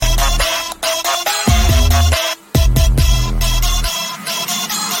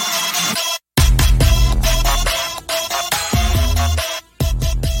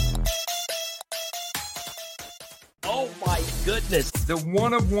The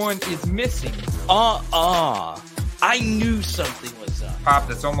one of one is missing. I knew something was up. Pop,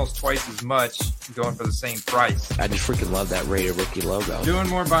 that's almost twice as much going for the same price. I just freaking love that rated rookie logo. Doing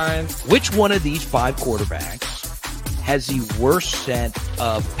more buying. Which one of these 5 quarterbacks has the worst set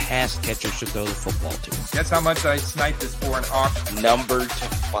of pass catchers to throw the football to? Guess how much I sniped this for an auction? Number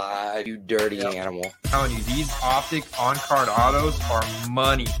 5, you dirty animal. I'm telling you, these optic on-card autos are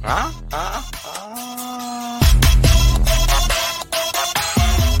money.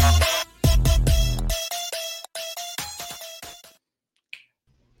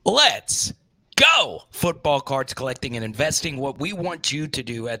 Let's go! Football cards collecting and investing. What we want you to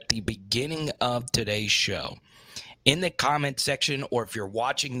do at the beginning of today's show, in the comment section, or if you're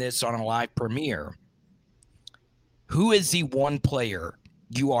watching this on a live premiere, who is the one player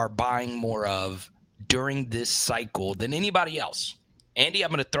you are buying more of during this cycle than anybody else? Andy, I'm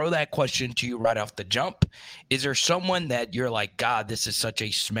going to throw that question to you right off the jump. Is there someone that you're like, God, this is such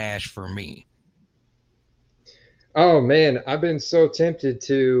a smash for me? Oh man, I've been so tempted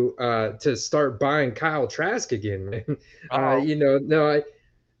to start buying Kyle Trask again, man.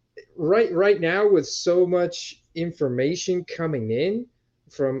 Right now with so much information coming in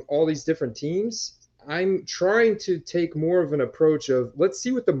from all these different teams, I'm trying to take more of an approach of let's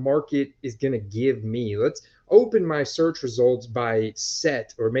see what the market is going to give me. Let's open my search results by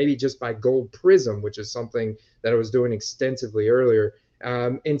set or maybe just by gold prism, which is something that I was doing extensively earlier.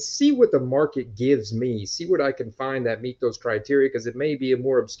 And see what the market gives me, see what I can find that meet those criteria, because it may be a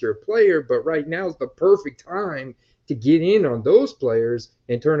more obscure player, but right now is the perfect time to get in on those players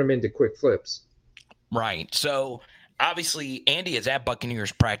and turn them into quick flips. Right. So obviously Andy is at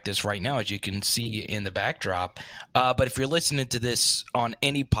Buccaneers practice right now, as you can see in the backdrop. But if you're listening to this on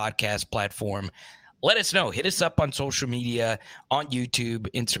any podcast platform, let us know. Hit us up on social media, on YouTube,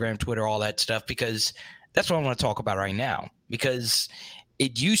 Instagram, Twitter, all that stuff, because that's what I want to talk about right now. Because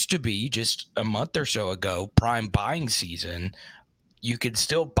it used to be just a month or so ago, prime buying season, you could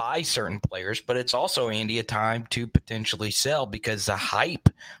still buy certain players, but it's also, Andy, a time to potentially sell because the hype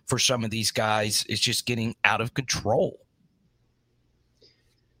for some of these guys is just getting out of control.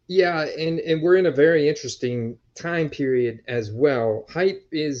 Yeah, and we're in a very interesting time period as well. Hype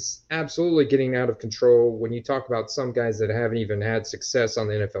is absolutely getting out of control when you talk about some guys that haven't even had success on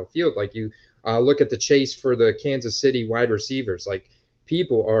the NFL field. Like you look at the chase for the Kansas City wide receivers. Like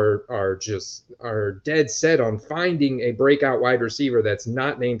people are dead set on finding a breakout wide receiver that's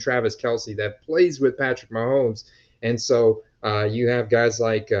not named Travis Kelce, that plays with Patrick Mahomes. And so you have guys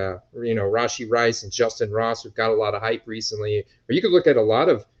like Rashee Rice and Justin Ross, who've got a lot of hype recently. Or you could look at a lot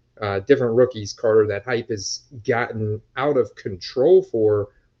of different rookies, Carter, that hype has gotten out of control for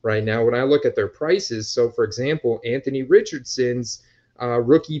right now when I look at their prices. So, for example, Anthony Richardson's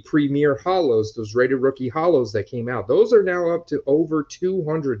rookie premier hollows, those rated rookie hollows that came out, those are now up to over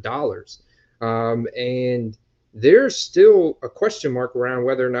 $200. And there's still a question mark around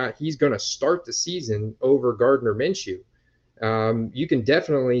whether or not he's going to start the season over Gardner Minshew. You can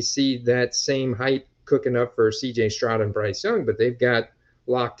definitely see that same hype cooking up for CJ Stroud and Bryce Young, but they've got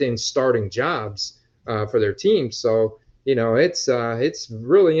locked in starting jobs for their team. So, it's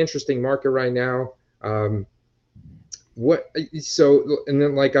really interesting market right now. And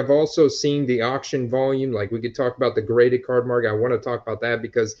then like I've also seen the auction volume. Like we could talk about the graded card market. I want to talk about that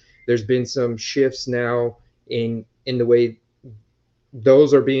because there's been some shifts now in the way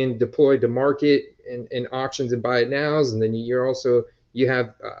those are being deployed to market and auctions and buy it nows. And then you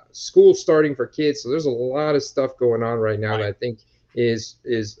have school starting for kids. So there's a lot of stuff going on right now that I think is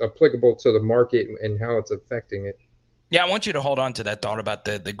applicable to the market and how it's affecting it. Yeah, I want you to hold on to that thought about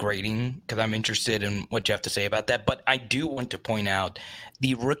the grading because I'm interested in what you have to say about that. But I do want to point out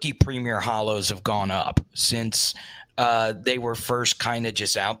the rookie premier hollows have gone up since they were first kind of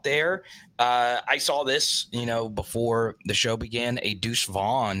just out there. I saw this, before the show began, a Deuce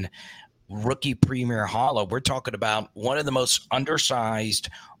Vaughn rookie premier hollow. We're talking about one of the most undersized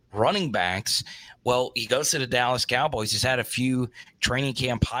running backs. Well, he goes to the Dallas Cowboys. He's had a few training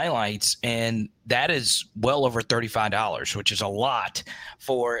camp highlights, and that is well over $35, which is a lot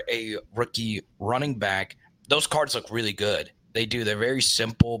for a rookie running back. Those cards look really good. They do. They're very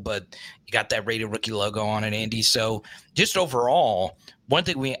simple, but you got that rated rookie logo on it, Andy. So just overall, one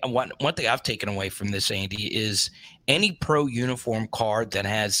thing I've taken away from this, Andy, is any pro uniform card that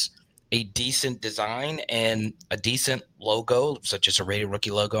has a decent design and a decent logo, such as a rated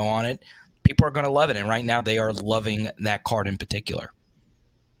rookie logo on it, people are going to love it. And right now they are loving that card in particular.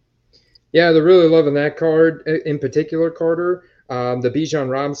 Yeah, they're really loving that card in particular, Carter. The Bijan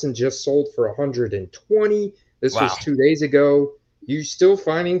Robinson just sold for $120. This was 2 days ago. you're still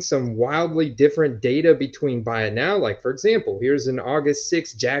finding some wildly different data between buy it now. Like, for example, here's an August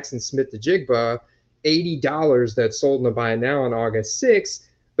 6th Jackson Smith the Jigba, $80 that sold in the buy it now on August 6th.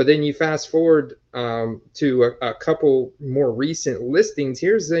 But then you fast forward to a couple more recent listings.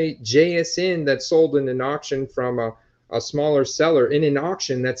 Here's a JSN that sold in an auction from a smaller seller in an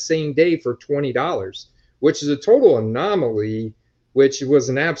auction that same day for $20, which is a total anomaly, which was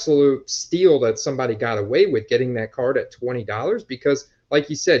an absolute steal that somebody got away with getting that card at $20 because, like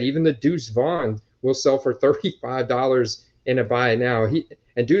you said, even the Deuce Vaughn will sell for $35 in a buy now.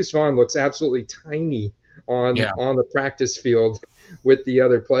 And Deuce Vaughn looks absolutely tiny on the practice field with the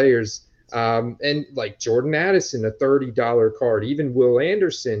other players. And like Jordan Addison, a $30 card. Even Will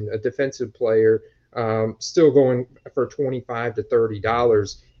Anderson, a defensive player, still going for $25 to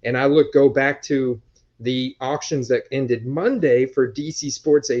 $30. And I go back to the auctions that ended Monday for DC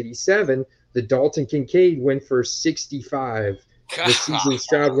Sports 87. The Dalton Kincaid went for 65. The CJ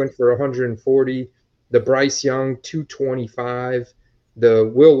Stroud went for 140. The Bryce Young 225.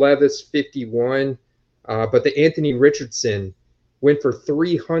 The Will Levis 51. But the Anthony Richardson went for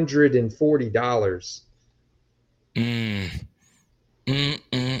 $340.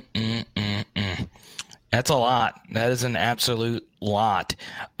 That's a lot. That is an absolute lot.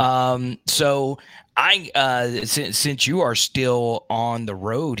 So since you are still on the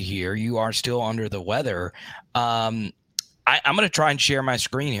road here, you are still under the weather. I'm going to try and share my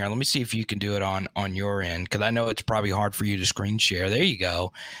screen here. Let me see if you can do it on your end, because I know it's probably hard for you to screen share. There you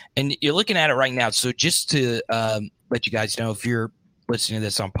go. And you're looking at it right now. So just to let you guys know, if you're listening to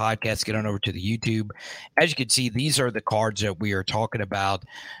this on podcast, get on over to the YouTube. As you can see, these are the cards that we are talking about.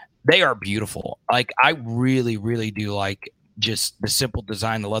 They are beautiful. Like, I really, really do like just the simple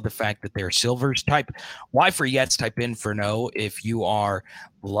design. I love the fact that they're silvers. Type Y for yes, type in for no if you are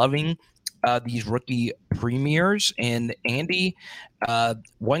loving these rookie premieres. And Andy,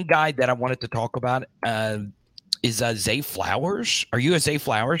 one guy that I wanted to talk about is Zay Flowers. Are you a Zay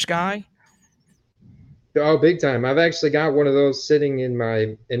Flowers guy? Oh, big time. I've actually got one of those sitting in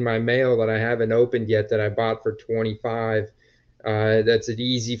my mail that I haven't opened yet that I bought for 25. That's an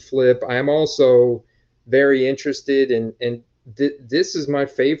easy flip. I am also very interested in this is my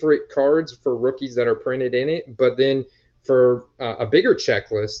favorite cards for rookies that are printed in it. But then for a bigger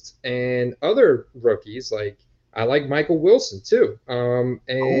checklist and other rookies, like I like Michael Wilson too.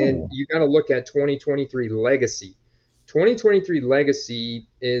 And you got to look at 2023 Legacy. 2023 Legacy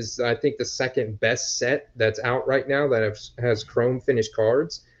is, I think, the second best set that's out right now that has chrome finished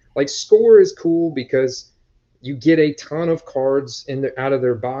cards. Like, Score is cool because you get a ton of cards out of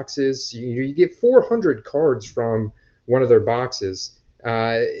their boxes. You get 400 cards from one of their boxes.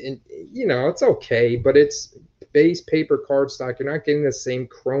 And it's okay, but it's base paper cardstock. You're not getting the same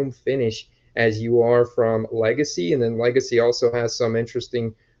chrome finish as you are from Legacy. And then Legacy also has some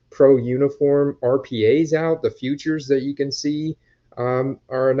interesting pro uniform RPAs out. The futures that you can see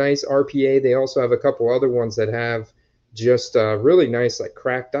are a nice RPA. They also have a couple other ones that have just really nice, like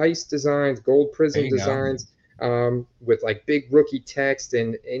cracked ice designs, gold prism designs. With like big rookie text,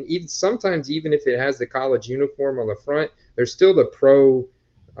 and even sometimes, even if it has the college uniform on the front, there's still the pro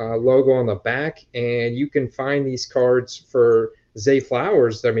logo on the back, and you can find these cards for Zay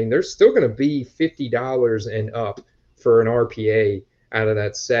Flowers. I mean, they're still going to be $50 and up for an RPA out of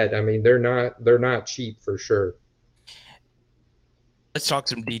that set. I mean, they're not cheap for sure. Let's talk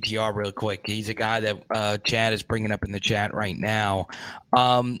some DTR real quick. He's a guy that Chad is bringing up in the chat right now.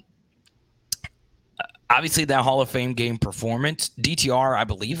 Obviously, that Hall of Fame game performance, DTR, I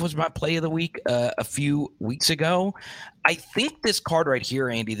believe, was my play of the week a few weeks ago. I think this card right here,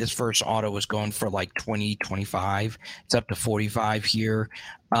 Andy, this first auto was going for like 20, 25. It's up to 45 here.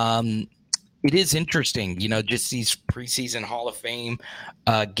 It is interesting, just these preseason Hall of Fame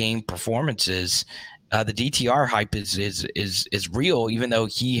game performances. The DTR hype is real, even though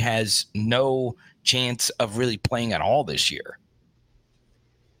he has no chance of really playing at all this year.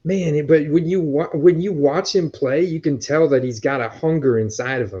 Man, but when you watch him play, you can tell that he's got a hunger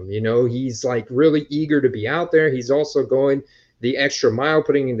inside of him. He's like really eager to be out there. He's also going the extra mile,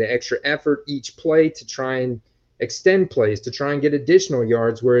 putting in the extra effort each play to try and extend plays, to try and get additional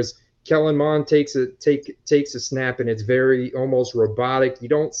yards. Whereas Kellen Mond takes a snap and it's very almost robotic. You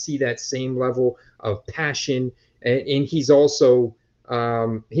don't see that same level of passion, and he's also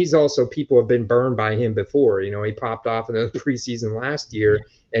people have been burned by him before. He popped off in the preseason last year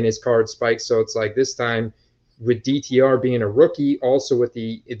and his card spiked. So it's like this time with DTR being a rookie, also with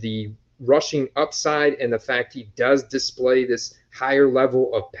the rushing upside and the fact he does display this higher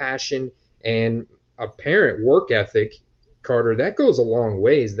level of passion and apparent work ethic, Carter, that goes a long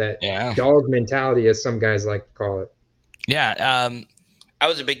ways. That dog mentality, as some guys like to call it. Yeah. I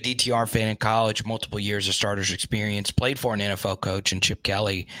was a big DTR fan in college, multiple years of starters experience, played for an NFL coach and Chip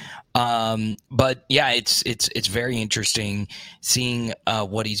Kelly. But yeah, it's very interesting seeing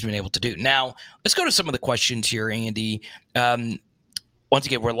what he's been able to do. Now, let's go to some of the questions here, Andy. Once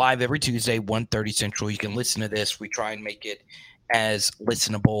again, we're live every Tuesday, 1:30 Central. You can listen to this. We try and make it as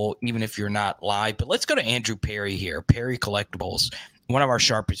listenable, even if you're not live. But let's go to Andrew Perry here, Perry Collectibles, one of our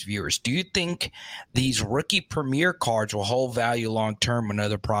sharpest viewers. Do you think these rookie premier cards will hold value long term when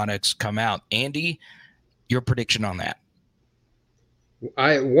other products come out? Andy, your prediction on that?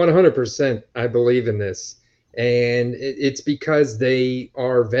 I 100% I believe in this, and it's because they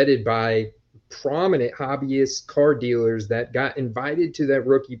are vetted by prominent hobbyist car dealers that got invited to that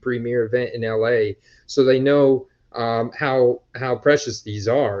rookie premiere event in LA, so they know how precious these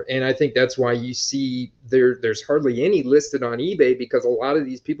are. And I think that's why you see there's hardly any listed on eBay, because a lot of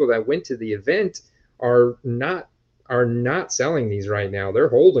these people that went to the event are not selling these right now. They're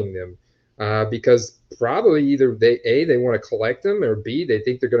holding them because probably either they want to collect them, or B, they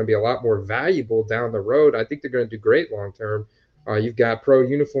think they're going to be a lot more valuable down the road. I think they're going to do great long term. You've got pro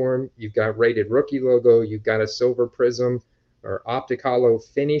uniform, you've got rated rookie logo, you've got a silver prism or optic hollow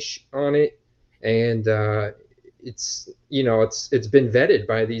finish on it, and it's been vetted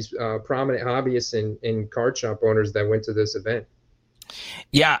by these prominent hobbyists and card shop owners that went to this event.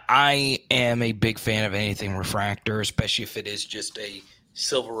 Yeah, I am a big fan of anything refractor, especially if it is just a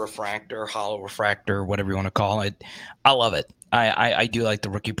silver refractor, hollow refractor, whatever you want to call it. I love it. I do like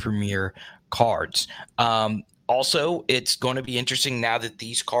the rookie premier cards. Also, it's going to be interesting now that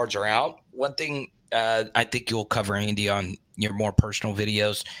these cards are out. One thing I think you'll cover, Andy, on your more personal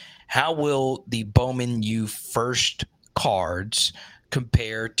videos, how will the Bowman U first cards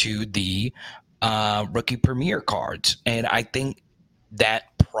compare to the rookie premier cards? And I think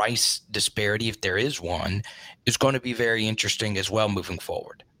that price disparity, if there is one, is going to be very interesting as well moving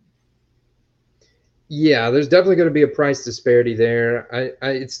forward. Yeah, there's definitely going to be a price disparity there.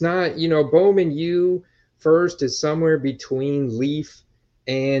 It's not, Bowman U first is somewhere between Leaf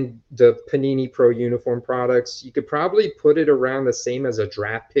and the Panini Pro Uniform products. You could probably put it around the same as a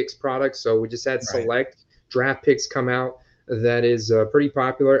Draft Picks product. So we just had Select Draft Picks come out that is pretty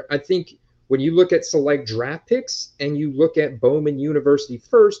popular. I think when you look at Select Draft Picks and you look at Bowman University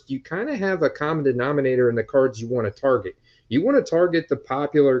first, you kind of have a common denominator in the cards you want to target. You want to target the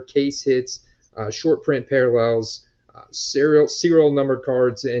popular case hits, short print parallels, serial numbered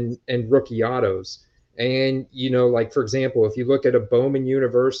cards, and rookie autos. And, like, for example, if you look at a Bowman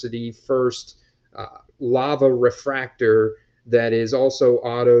University first lava refractor that is also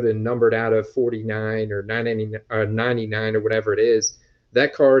autoed and numbered out of 49 or 99 or whatever it is,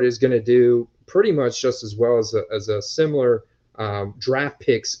 that card is going to do pretty much just as well as a similar Draft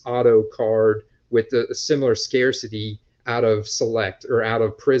Picks auto card with a similar scarcity out of Select or out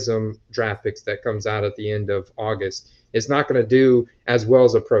of Prism Draft Picks that comes out at the end of August. It's not going to do as well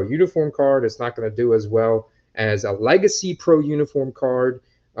as a Pro Uniform card. It's not going to do as well as a Legacy Pro Uniform card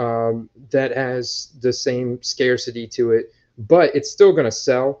that has the same scarcity to it, but it's still going to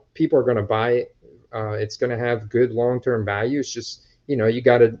sell. People are going to buy it. It's going to have good long-term value. It's just, you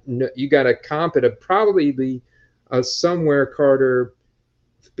got to comp it at probably somewhere, Carter,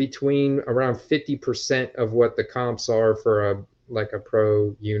 between around 50% of what the comps are for a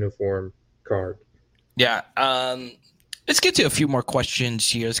Pro Uniform card. Yeah. Let's get to a few more questions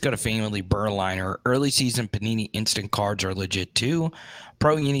here. Let's go to Family Burliner. Early season Panini instant cards are legit too.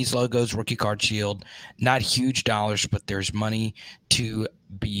 Pro Unis logos, rookie card shield, not huge dollars, but there's money to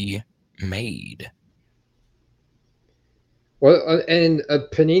be made. Well, and a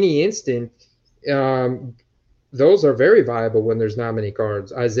Panini instant, those are very viable when there's not many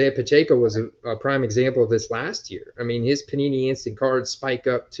cards. Isaiah Pacheco was a prime example of this last year. I mean, his Panini instant cards spike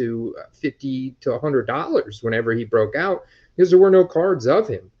up to $50 to $100 whenever he broke out, because there were no cards of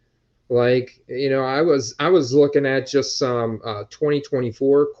him. Like, I was looking at just some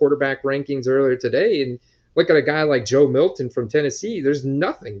 2024 quarterback rankings earlier today, and look at a guy like Joe Milton from Tennessee. There's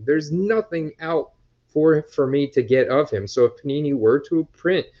nothing out for me to get of him. So if Panini were to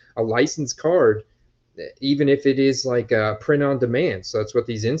print a licensed card, even if it is like a print on demand, so that's what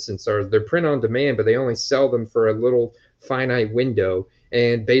these instants are. They're print on demand, but they only sell them for a little finite window.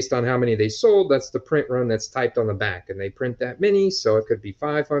 And based on how many they sold, that's the print run that's typed on the back. And they print that many, so it could be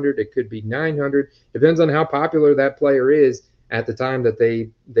 500, it could be 900. Depends on how popular that player is at the time that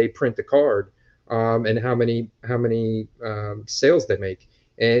they print the card, and how many sales they make.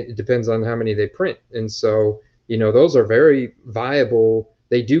 And it depends on how many they print. And so, those are very viable.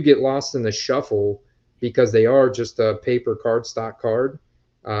 They do get lost in the shuffle because they are just a paper cardstock card.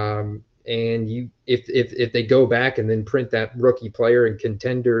 And if they go back and then print that rookie player and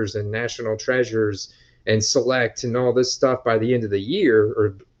contenders and national treasures and select and all this stuff by the end of the year,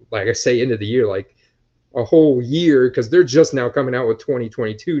 or like I say, end of the year, like a whole year, because they're just now coming out with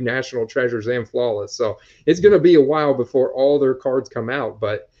 2022 national treasures and flawless. So it's going to be a while before all their cards come out.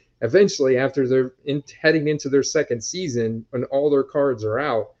 But eventually, after they're heading into their second season and all their cards are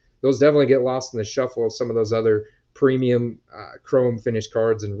out, those definitely get lost in the shuffle of some of those other premium chrome finished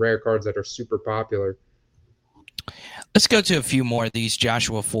cards and rare cards that are super popular. Let's go to a few more of these.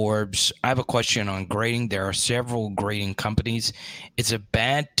 Joshua Forbes, I have a question on grading. There are several grading companies. Is it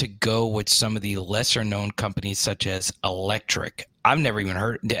bad to go with some of the lesser known companies such as Electric? I've never even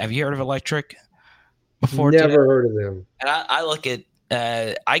heard. Have you heard of Electric before? Never today? heard of them. And I look at,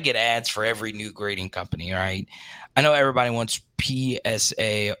 I get ads for every new grading company, right? I know everybody wants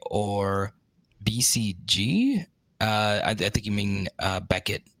PSA or BCG. I think you mean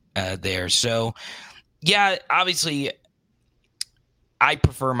Beckett there. So, yeah, obviously, I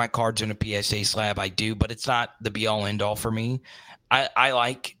prefer my cards in a PSA slab. I do, but it's not the be-all, end-all for me. I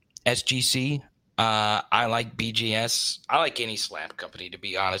like SGC. I like BGS. I like any slab company, to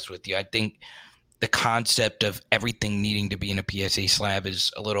be honest with you. I think the concept of everything needing to be in a PSA slab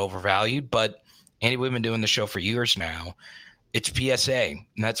is a little overvalued, but Andy, we've been doing the show for years now. It's PSA, and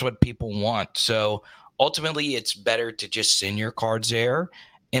that's what people want. So ultimately, it's better to just send your cards there.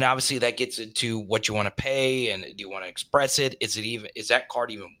 And obviously that gets into what you want to pay and do you want to express it? Is that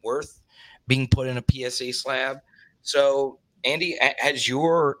card even worth being put in a PSA slab? So Andy, has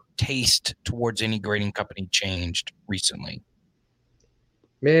your taste towards any grading company changed recently?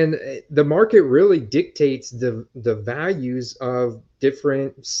 Man, the market really dictates the values of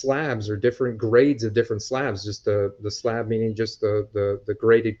different slabs or different grades of different slabs. Just the slab meaning just the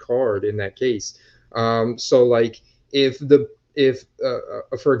graded card in that case. So like if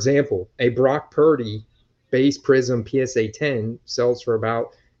for example, a Brock Purdy base Prism PSA 10 sells for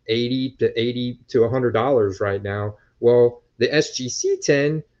about $80 to $100 right now. Well, the SGC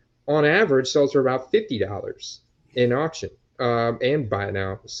 10 on average sells for about $50 in auction and buy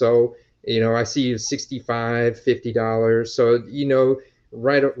now. So, I see $65, $50. So,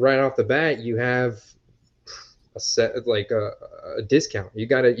 right off the bat, you have a set like a discount. You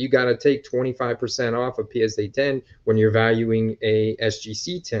gotta take 25% off of PSA 10 when you're valuing a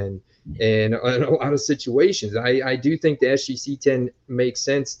SGC 10. And in a lot of situations, I do think the SGC 10 makes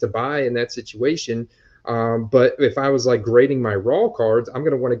sense to buy in that situation. But if I was like grading my raw cards, I'm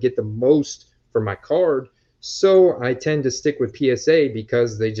gonna want to get the most for my card. So I tend to stick with PSA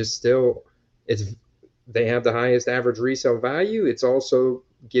because they have the highest average resale value. It's also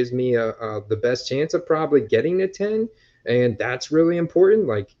gives me the best chance of probably getting a 10, and that's really important.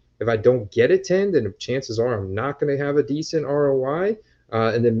 Like if I don't get a 10, then chances are I'm not going to have a decent ROI.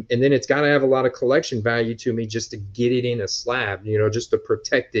 And then it's got to have a lot of collection value to me just to get it in a slab, just to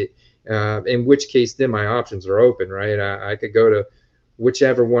protect it. In which case, then my options are open, right? I could go to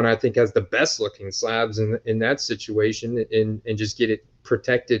whichever one I think has the best looking slabs in that situation and just get it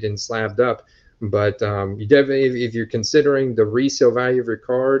protected and slabbed up. But you definitely, if you're considering the resale value of your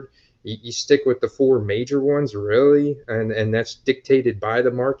card, you stick with the four major ones, really, and that's dictated by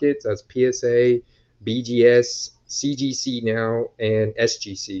the market. That's PSA, BGS, CGC now, and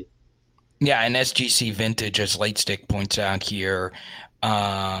SGC. Yeah, and SGC Vintage, as Late Stick points out here,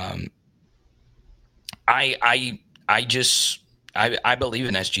 I believe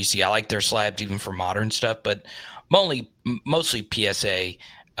in SGC. I like their slabs even for modern stuff, but mostly PSA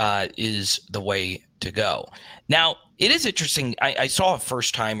is the way to go. Now, it is interesting. I saw a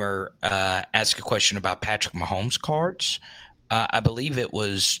first-timer ask a question about Patrick Mahomes cards. I believe it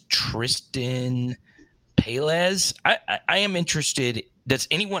was Tristan Pelez. I am interested. Does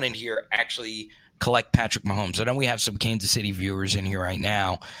anyone in here actually collect Patrick Mahomes? I know we have some Kansas City viewers in here right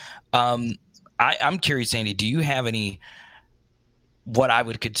now. I'm curious, Andy, do you have any what I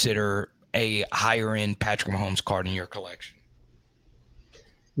would consider a higher-end Patrick Mahomes card in your collection?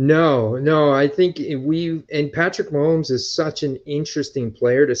 No, I think and Patrick Mahomes is such an interesting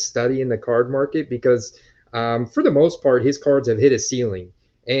player to study in the card market because for the most part, his cards have hit a ceiling.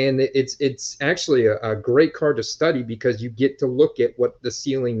 And it's actually a great card to study because you get to look at what the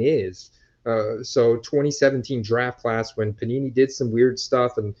ceiling is. So 2017 draft class, when Panini did some weird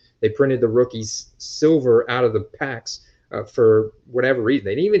stuff and they printed the rookies silver out of the packs for whatever reason.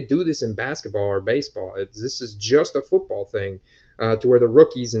 They didn't even do this in basketball or baseball. This is just a football thing. To where the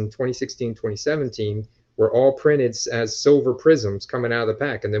rookies in 2016, 2017 were all printed as silver prisms coming out of the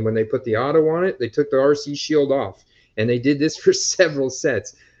pack. And then when they put the auto on it, they took the RC shield off. And they did this for several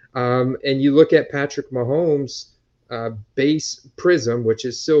sets. And you look at Patrick Mahomes, base Prism, which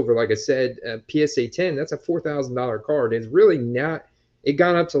is silver, like I said, PSA 10, that's a $4,000 card. It's really not. It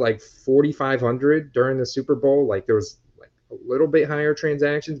got up to like 4,500 during the Super Bowl. Like there was like a little bit higher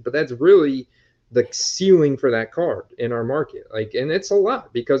transactions, but that's really the ceiling for that card in our market. Like, and it's a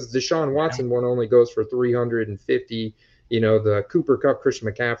lot because Deshaun Watson one only goes for 350. The Cooper Cup, Christian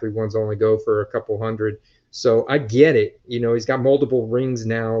McCaffrey ones only go for a couple hundred. So I get it. He's got multiple rings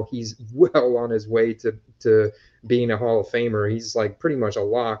now. He's well on his way to being a Hall of Famer. He's like pretty much a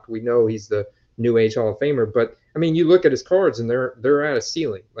lock. We know he's the new age Hall of Famer. But I mean, you look at his cards and they're at a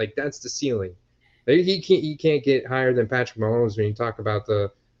ceiling. Like that's the ceiling. He can't get higher than Patrick Mahomes when you talk about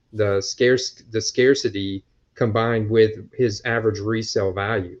the scarcity combined with his average resale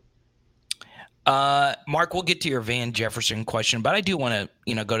value. Mark, we'll get to your Van Jefferson question, but I do want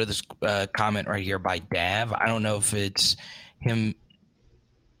to, go to this comment right here by Dav. I don't know if it's him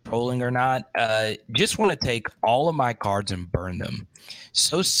trolling or not. Just want to take all of my cards and burn them.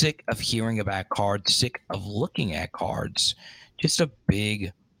 So sick of hearing about cards, sick of looking at cards. Just a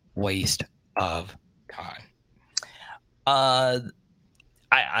big waste of time.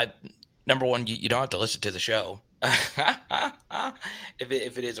 I number one, you don't have to listen to the show if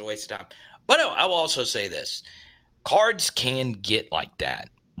it is a waste of time. But I will also say this. Cards can get like that,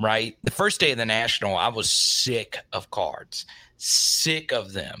 right? The first day of the National, I was sick of cards, sick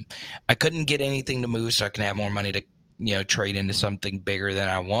of them. I couldn't get anything to move so I can have more money to, trade into something bigger than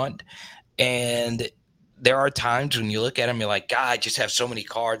I want. And there are times when you look at them, you're like, God, I just have so many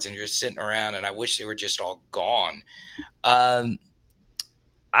cards and you're just sitting around and I wish they were just all gone. I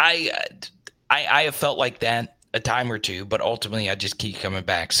have felt like that a time or two, but ultimately I just keep coming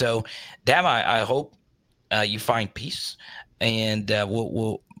back. So, Dav, I hope you find peace, and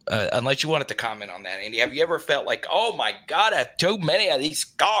we'll unless you wanted to comment on that, Andy. Have you ever felt like, oh my God, I have too many of these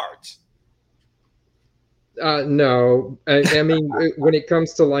cards? No, I mean when it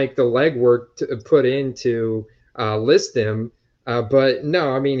comes to like the legwork to put in to list them, but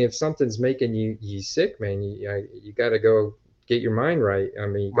no, I mean if something's making you sick, man, you got to go get your mind right. I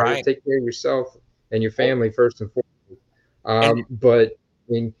mean, you got to take care of yourself and your family first and foremost. But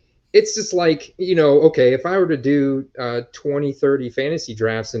I mean, it's just like, okay, if I were to do 20, 30 fantasy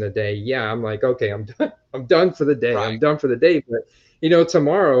drafts in a day, yeah, I'm like, okay, I'm done. I'm done for the day. Right. I'm done for the day. But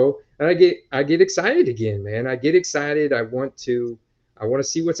tomorrow, and I get excited again, man. I get excited. I want to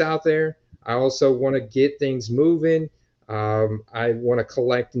see what's out there. I also want to get things moving. I want to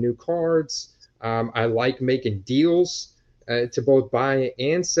collect new cards. I like making deals. To both buy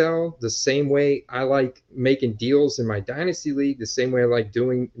and sell, the same way I like making deals in my dynasty league, the same way I like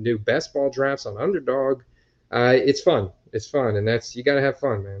doing new best ball drafts on Underdog. It's fun. It's fun, and you got to have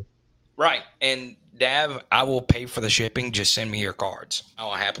fun, man. Right. And Dav, I will pay for the shipping. Just send me your cards. I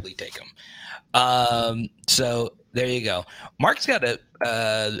will happily take them. So there you go. Mark's got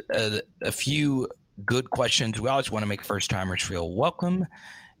a few good questions. We always want to make first timers feel welcome.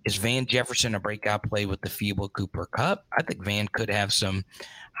 Is Van Jefferson a breakout play with the feeble Cooper Cup? I think Van could have some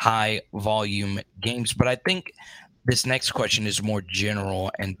high volume games, but I think this next question is more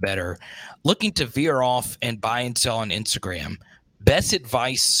general and better. Looking to veer off and buy and sell on Instagram. Best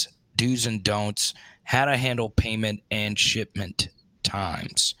advice, do's and don'ts, how to handle payment and shipment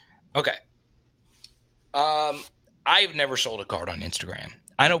times. Okay. I've never sold a card on Instagram.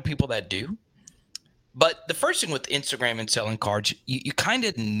 I know people that do. But the first thing with Instagram and selling cards, you kind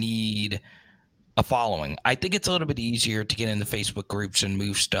of need a following. I think it's a little bit easier to get in the Facebook groups and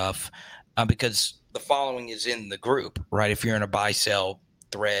move stuff because the following is in the group, right? If you're in a buy-sell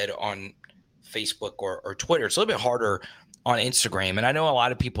thread on Facebook or Twitter, it's a little bit harder on Instagram. And I know a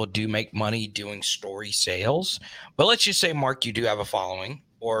lot of people do make money doing story sales. But let's just say, Mark, you do have a following,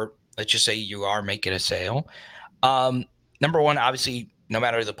 or let's just say you are making a sale. Number one, obviously, no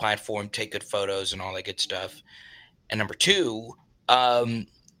matter the platform, take good photos and all that good stuff. And number two,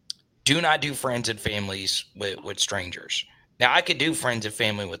 do not do friends and families with strangers. Now, I could do friends and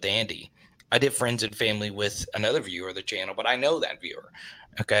family with Andy. I did friends and family with another viewer of the channel, but I know that viewer,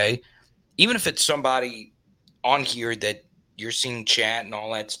 okay? Even if it's somebody on here that you're seeing chat and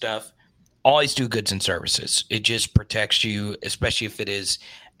all that stuff, always do goods and services. It just protects you, especially if it is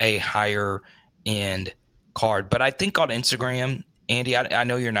a higher end card. But I think on Instagram, Andy, I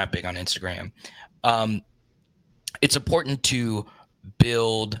know you're not big on Instagram. It's important to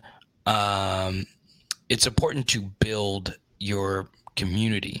build. It's important to build your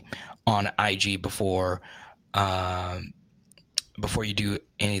community on IG before you do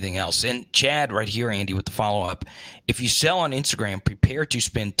anything else. And Chad, right here, Andy, with the follow up. If you sell on Instagram, prepare to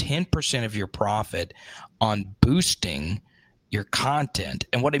spend 10% of your profit on boosting your content.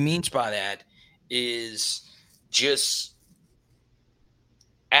 And what it means by that is just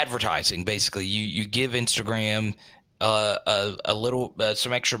advertising. Basically, you give Instagram a little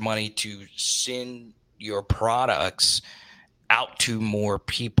some extra money to send your products out to more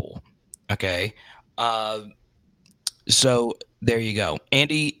people. Okay. So there you go.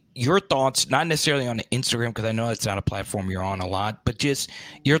 Andy, your thoughts, not necessarily on Instagram, because I know it's not a platform you're on a lot, but just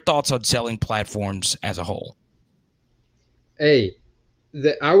your thoughts on selling platforms as a whole. Hey,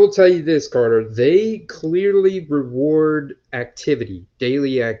 I will tell you this, Carter. They clearly reward activity,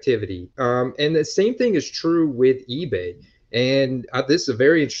 daily activity. And the same thing is true with eBay. And this is a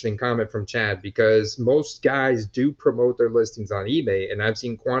very interesting comment from Chad because most guys do promote their listings on eBay. And I've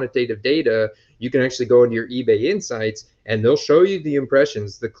seen quantitative data. You can actually go into your eBay insights and they'll show you the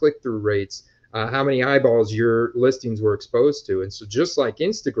impressions, the click through rates, how many eyeballs your listings were exposed to. And so, just like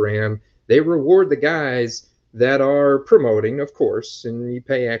Instagram, they reward the guys that are promoting, of course, and you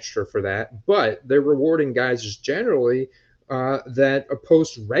pay extra for that, but they're rewarding guys just generally that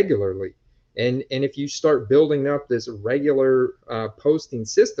post regularly. And if you start building up this regular posting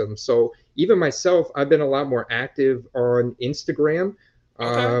system, so even myself, I've been a lot more active on Instagram.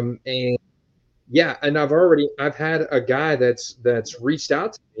 Okay. And yeah, and I've had a guy that's reached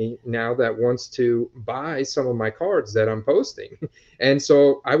out to me now that wants to buy some of my cards that I'm posting. And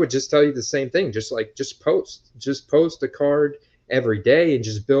so I would just tell you the same thing, just post a card every day and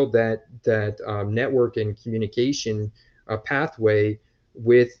just build that network and communication pathway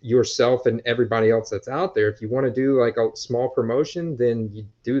with yourself and everybody else that's out there. If you want to do like a small promotion, then you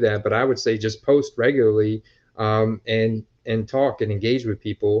do that. But I would say just post regularly and talk and engage with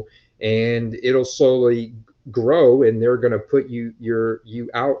people, and it'll slowly grow, and they're going to put you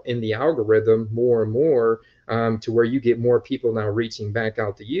out in the algorithm more and more, to where you get more people now reaching back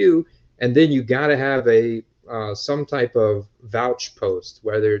out to you. And then you got to have a some type of vouch post,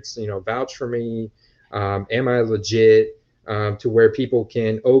 whether it's vouch for me, am I legit, to where people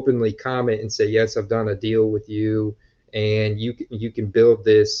can openly comment and say, yes, I've done a deal with you, and you can build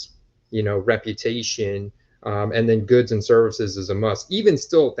this reputation. And then goods and services is a must. Even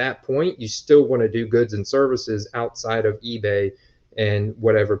still at that point, you still want to do goods and services outside of eBay and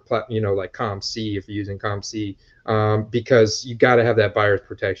whatever, like ComC, if you're using ComC, because you got to have that buyer's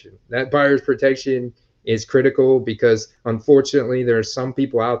protection. That buyer's protection is critical because unfortunately there are some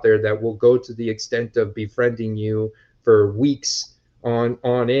people out there that will go to the extent of befriending you for weeks on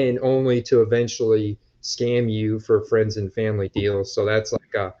end, only to eventually scam you for friends and family deals. So that's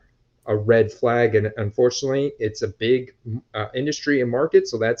like a red flag, and unfortunately it's a big industry and market,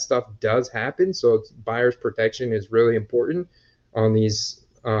 so that stuff does happen. So buyer's protection is really important on these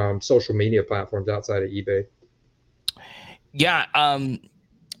social media platforms outside of eBay. Yeah.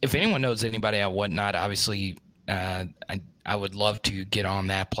 If anyone knows anybody at Whatnot, obviously, I would love to get on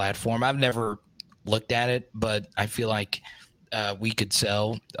that platform. I've never looked at it, but I feel like we could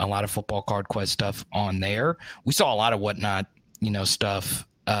sell a lot of football card quest stuff on there. We saw a lot of Whatnot, stuff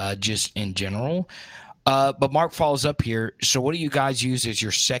just in general. But Mark follows up here. So what do you guys use as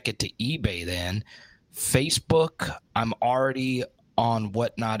your second to eBay then? Facebook, I'm already on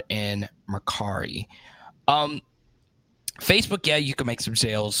Whatnot and Mercari. Facebook, yeah, you can make some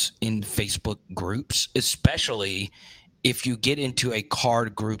sales in Facebook groups, especially if you get into a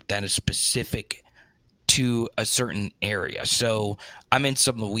card group that is specific to a certain area. So I'm in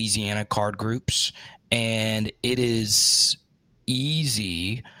some Louisiana card groups, and it is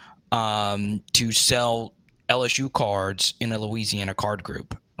easy to sell LSU cards in a Louisiana card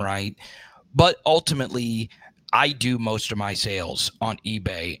group, right? But ultimately, I do most of my sales on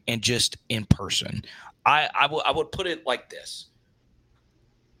eBay and just in person. I would put it like this.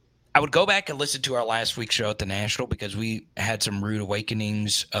 I would go back and listen to our last week's show at the National, because we had some rude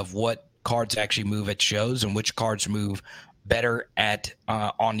awakenings of what cards actually move at shows and which cards move better at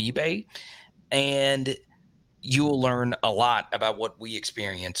on eBay. And you will learn a lot about what we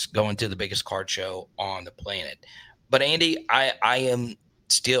experience going to the biggest card show on the planet. But Andy, I am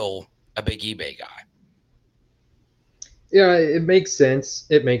still a big eBay guy. Yeah, it makes sense.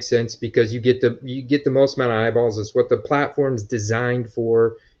 It makes sense because you get the most amount of eyeballs. It's what the platform's designed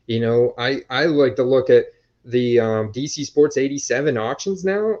for. I like to look at the DC Sports 87 auctions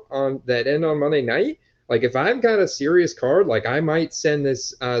now on that end on Monday night. Like if I've got a serious card, like I might send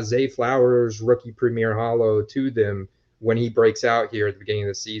this Zay Flowers rookie premier holo to them when he breaks out here at the beginning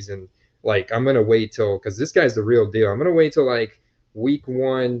of the season. Like I'm gonna wait till, because this guy's the real deal. I'm gonna wait till like week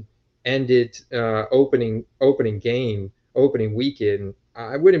one ended, opening weekend.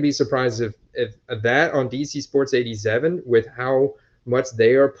 I wouldn't be surprised if that on DC Sports 87, with how much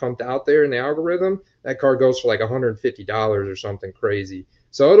they are pumped out there in the algorithm, that card goes for like $150 or something crazy.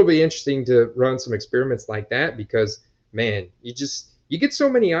 So it'll be interesting to run some experiments like that because, man, you get so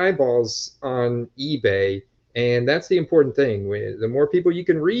many eyeballs on eBay, and that's the important thing. The more people you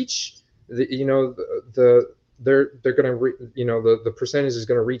can reach, the they're going to the percentage is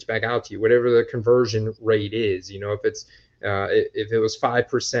going to reach back out to you, whatever the conversion rate is. If it was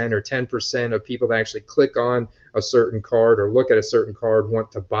 5% or 10% of people that actually click on a certain card or look at a certain card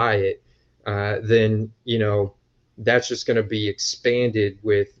want to buy it, then that's just going to be expanded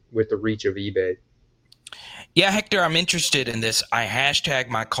with the reach of eBay. Yeah, Hector, I'm interested in this. I hashtag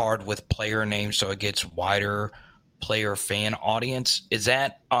my card with player name so it gets wider player fan audience. Is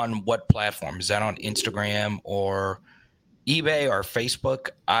that on what platform? Is that on Instagram or eBay or Facebook?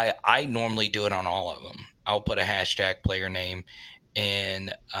 I normally do it on all of them. I'll put a hashtag player name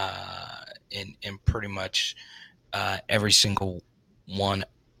in pretty much every single one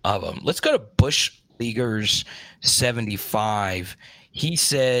of them. Let's go to Bush Leaguers 75. He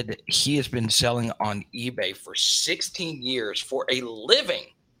said he has been selling on eBay for 16 years for a living.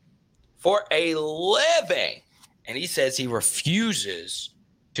 And he says he refuses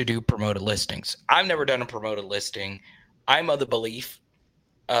to do promoted listings. I've never done a promoted listing. I'm of the belief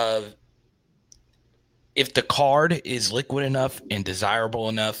of if the card is liquid enough and desirable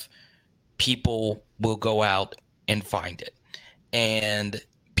enough, people will go out and find it. And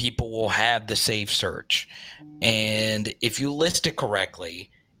people will have the safe search. And if you list it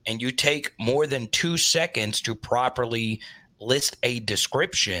correctly and you take more than 2 seconds to properly list a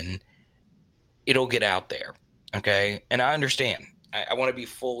description, it'll get out there. Okay. And I understand. I want to be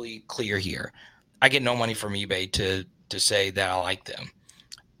fully clear here. I get no money from eBay to say that I like them.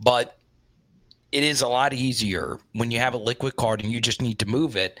 But it is a lot easier when you have a liquid card and you just need to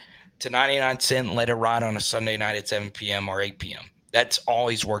move it to 99 cents and let it ride on a Sunday night at 7 p.m. or 8 p.m. That's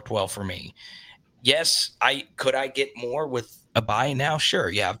always worked well for me. Yes, could I get more with a buy it now? Sure,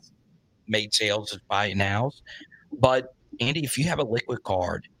 yeah, I've made sales of buy it nows. But Andy, if you have a liquid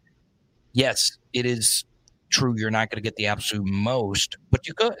card, yes, it is true you're not going to get the absolute most, but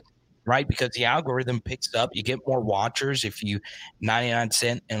you could, right? Because the algorithm picks up. You get more watchers if you 99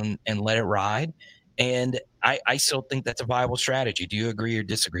 cent and let it ride. And I still think that's a viable strategy. Do you agree or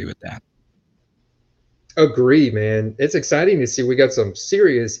disagree with that? Agree, man. It's exciting to see we got some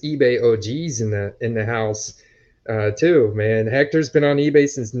serious eBay OGs in the house too, man. Hector's been on eBay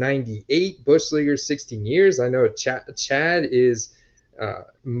since '98. Bush Leaguer 16 years. I know Chad is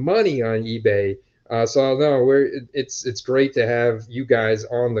money on eBay. So no, it's great to have you guys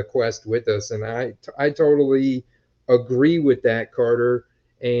on the quest with us, and I totally agree with that, Carter.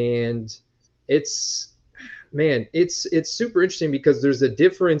 And it's it's super interesting because there's a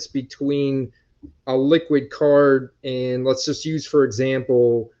difference between a liquid card and let's just use for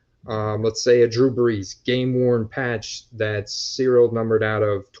example, let's say a Drew Brees game worn patch that's serial numbered out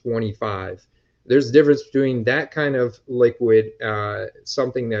of 25. There's a difference between that kind of liquid,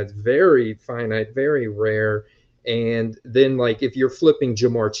 something that's very finite, very rare, and then like if you're flipping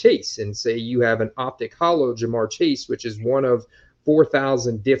Jamar Chase and say you have an optic hollow Jamar Chase, which is one of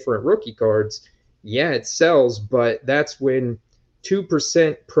 4,000 different rookie cards. Yeah, it sells, but that's when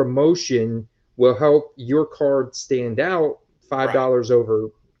 2% promotion will help your card stand out $5 over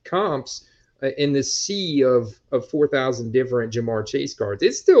comps in the sea of 4,000 different Jamar Chase cards.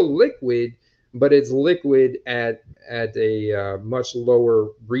 It's still liquid, but it's liquid at a much lower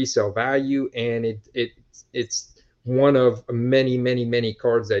resale value, and it's one of many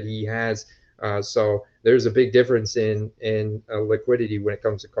cards that he has. So there's a big difference in liquidity when it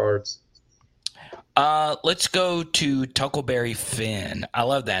comes to cards. Let's go to Tuckleberry Finn. I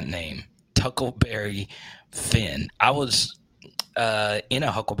love that name, Tuckleberry Finn. I was in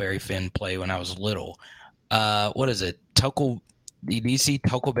a Huckleberry Finn play when I was little. What is it? Do you see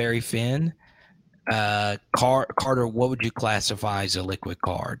Tuckleberry Finn? Carter, what would you classify as a liquid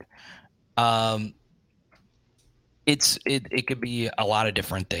card? It could be a lot of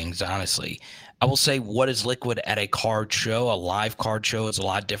different things, honestly. I will say what is liquid at a card show, a live card show, is a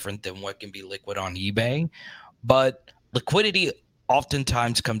lot different than what can be liquid on eBay. But liquidity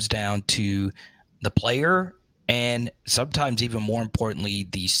oftentimes comes down to the player and sometimes even more importantly,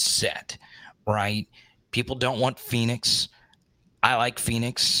 the set, right? People don't want Phoenix. I like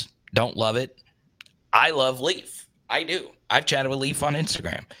Phoenix. Don't love it. I love Leaf. I do. I've chatted with Leaf on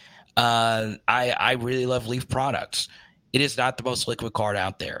Instagram. I really love Leaf products. It is not the most liquid card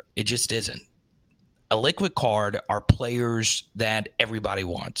out there. It just isn't. A liquid card are players that everybody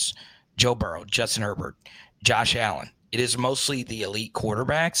wants. Joe Burrow, Justin Herbert, Josh Allen. It is mostly the elite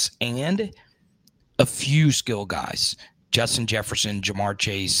quarterbacks and a few skill guys. Justin Jefferson, Jamar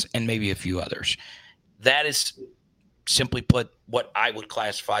Chase, and maybe a few others. That is simply put, what I would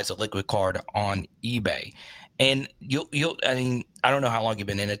classify as a liquid card on eBay. And I mean, I don't know how long you've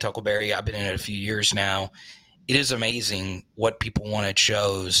been in it, Tuckleberry. I've been in it a few years now. It is amazing what people want at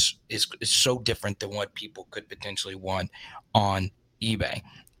shows is so different than what people could potentially want on eBay.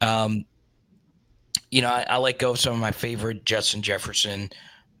 I let go of some of my favorite Justin Jefferson,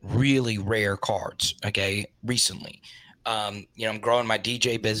 really rare cards. Okay, recently, I'm growing my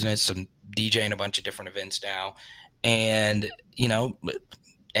DJ business. I'm DJing a bunch of different events now, and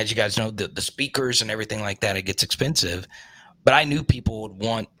as you guys know, the speakers and everything like that, it gets expensive. But I knew people would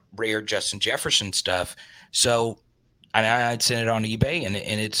want rare Justin Jefferson stuff, so I'd send it on eBay, and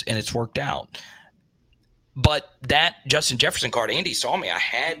it's worked out. But that Justin Jefferson card, Andy saw me. I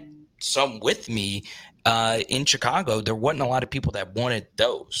had some with me in Chicago. There wasn't a lot of people that wanted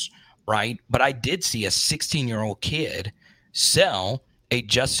those, right? But I did see a 16-year-old kid sell a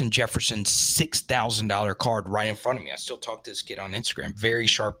Justin Jefferson $6,000 card right in front of me. I still talk to this kid on Instagram. Very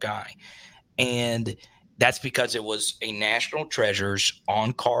sharp guy. And that's because it was a National Treasures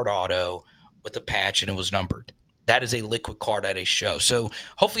on card auto with a patch, and it was numbered. That is a liquid card at a show. So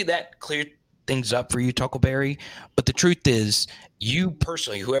hopefully that cleared things up for you, Tuckleberry. But the truth is, you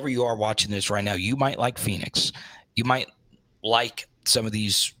personally, whoever you are watching this right now, you might like Phoenix. You might like some of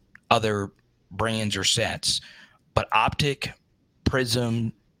these other brands or sets. But Optic,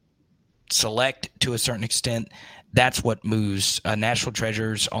 Prism, Select to a certain extent, that's what moves National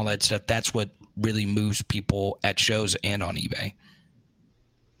Treasures, all that stuff. That's what really moves people at shows and on eBay.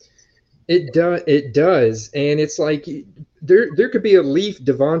 It does, and it's like there could be a Leaf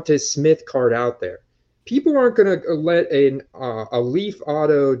Devonta Smith card out there. People aren't going to let a Leaf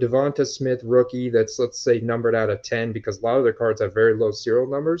Auto Devonta Smith rookie that's, let's say, numbered out of 10, because a lot of their cards have very low serial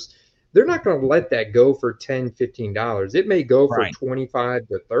numbers. They're not going to let that go for $10, $15. It may go for $25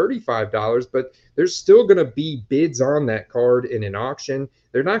 to $35, but there's still going to be bids on that card in an auction.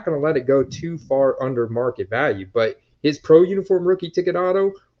 They're not going to let it go too far under market value. But his Pro Uniform rookie ticket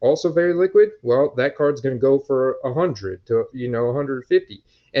auto, also very liquid, well, that card's going to go for 100 to 150.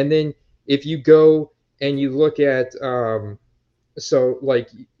 And then if you go and you look at so like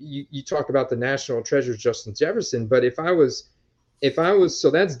you talk about the National Treasures Justin Jefferson, but if I was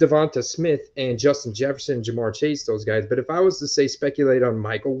so that's Devonta Smith and Justin Jefferson, Jamar Chase, those guys. But if I was to say speculate on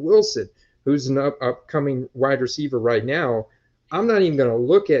Michael Wilson, who's an upcoming wide receiver right now, I'm not even going to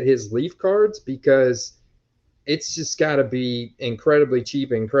look at his Leaf cards, because it's just got to be incredibly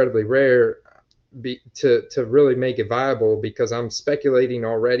cheap, incredibly rare to really make it viable, because I'm speculating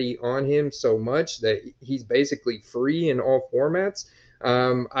already on him so much that he's basically free in all formats.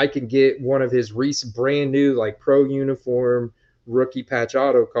 I can get one of his recent brand new like Pro Uniform rookie patch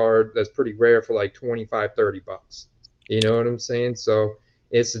auto card that's pretty rare for like $25-$30. You know what I'm saying? So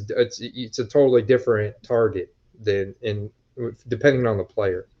it's a totally different target depending on the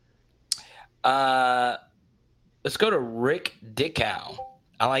player. Let's go to Rick Dickow.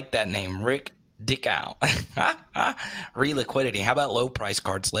 I like that name, Rick Dickow. Reliquidity. How about low price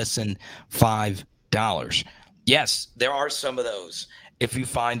cards less than $5? Yes, there are some of those. If you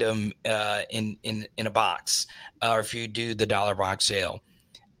find them in a box, or if you do the dollar box sale,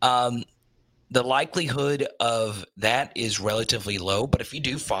 the likelihood of that is relatively low. But if you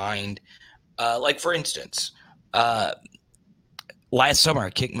do find, like for instance, last summer I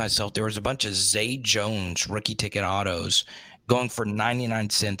kicked myself. There was a bunch of Zay Jones rookie ticket autos going for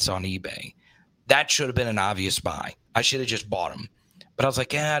 99 cents on eBay. That should have been an obvious buy. I should have just bought them. But I was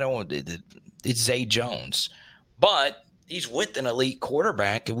like, I don't want it. It's Zay Jones. But he's with an elite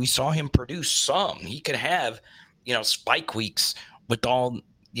quarterback, and we saw him produce some. He could have, spike weeks with all.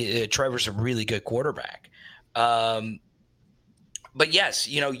 Trevor's a really good quarterback. But yes,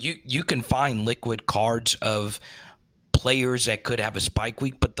 you can find liquid cards of players that could have a spike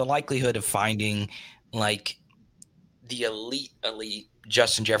week, but the likelihood of finding like the elite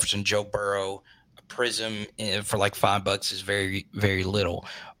Justin Jefferson, Joe Burrow, a Prism for like $5 is very, very little.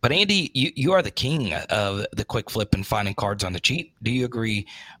 But Andy, you are the king of the quick flip and finding cards on the cheap. Do you agree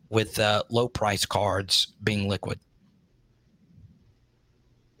with low price cards being liquid?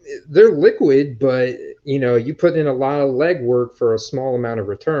 They're liquid, but you put in a lot of legwork for a small amount of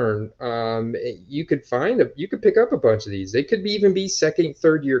return. You could pick up a bunch of these. They could even be second,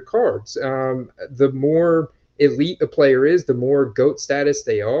 third year cards. The more elite a player is, the more GOAT status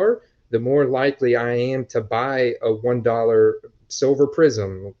they are, the more likely I am to buy a $1 silver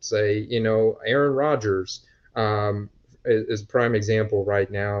Prism. Let's say, Aaron Rodgers is a prime example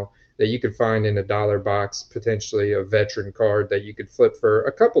right now that you could find in a dollar box, potentially a veteran card that you could flip for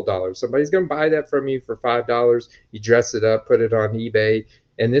a couple dollars. Somebody's going to buy that from you for $5. You dress it up, put it on eBay,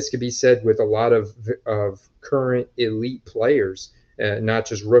 And this could be said with a lot of current elite players, not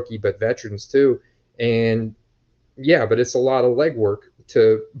just rookie, but veterans too. And yeah, but it's a lot of legwork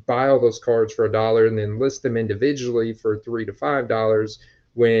to buy all those cards for $1 and then list them individually for $3 to $5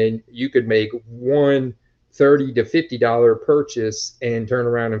 when you could make one $30 to $50 purchase and turn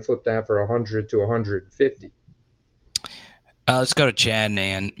around and flip that for 100 to 150. Let's go to Chad,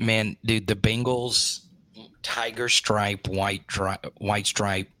 man, dude, the Bengals tiger stripe white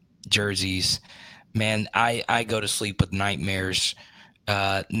stripe jerseys, man, I go to sleep with nightmares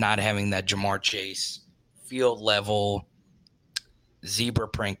not having that Jamar Chase field level zebra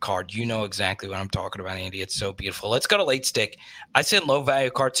print card. You know exactly what I'm talking about, Andy. It's so beautiful. Let's go to late stick. I send low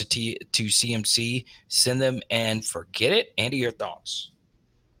value cards to CMC. Send them and forget it. Andy, your thoughts?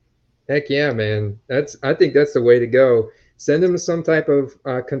 Heck yeah, man. I think that's the way to go. Send them some type of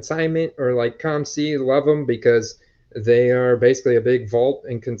consignment or like ComC. Love them because they are basically a big vault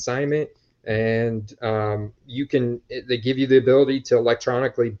and consignment, and they give you the ability to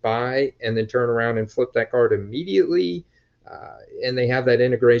electronically buy and then turn around and flip that card immediately. And they have that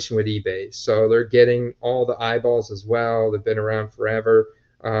integration with eBay, so they're getting all the eyeballs as well. They've been around forever.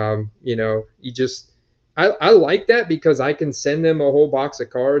 I like that because I can send them a whole box of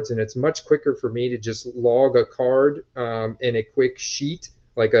cards, and it's much quicker for me to just log a card in a quick sheet,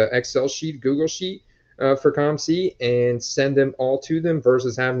 like a Excel sheet, Google sheet for ComC, and send them all to them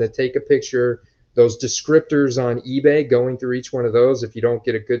versus having to take a picture. Those descriptors on eBay, going through each one of those, if you don't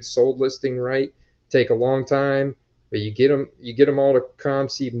get a good sold listing right, take a long time. But you get them all to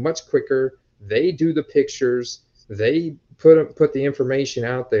ComC much quicker. They do the pictures. They put the information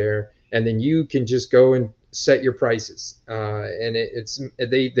out there, and then you can just go and set your prices. And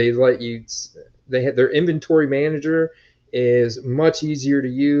they let you. They have their inventory manager is much easier to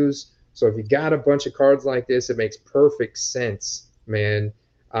use. So if you got a bunch of cards like this, it makes perfect sense, man.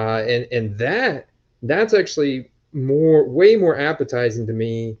 And that's actually way more appetizing to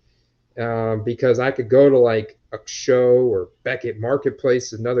me because I could go to like a show or Beckett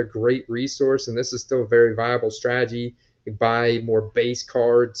Marketplace, another great resource, and this is still a very viable strategy. You buy more base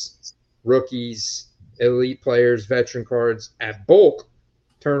cards, rookies, elite players, veteran cards at bulk,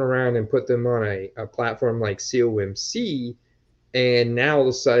 turn around and put them on a platform like COMC, and now all of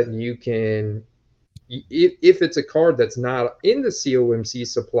a sudden you can, if it's a card that's not in the COMC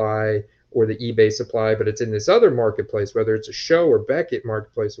supply or the eBay supply, but it's in this other marketplace, whether it's a show or Beckett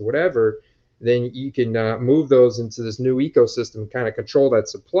Marketplace or whatever, then you can move those into this new ecosystem, kind of control that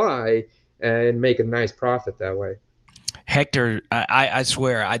supply and make a nice profit that way. Hector, I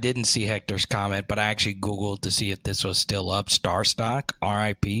swear I didn't see Hector's comment, but I actually Googled to see if this was still up. Starstock,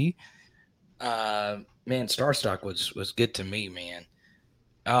 RIP. Man, Starstock was good to me, man.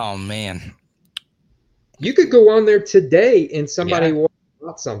 Oh, man. You could go on there today and somebody will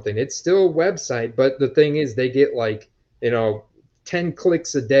bought something. It's still a website, but the thing is they get like, 10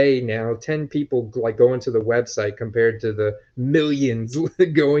 clicks a day now, 10 people like going to the website compared to the millions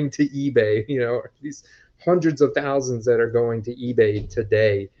going to eBay, these hundreds of thousands that are going to eBay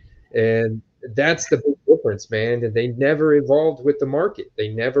today. And that's the big difference, man. And they never evolved with the market. They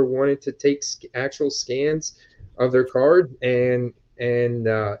never wanted to take actual scans of their card and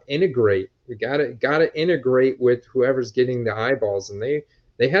integrate. We gotta integrate with whoever's getting the eyeballs. And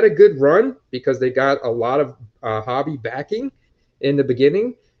they had a good run because they got a lot of hobby backing in the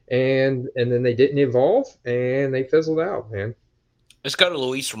beginning, and then they didn't evolve and they fizzled out, man. Let's go to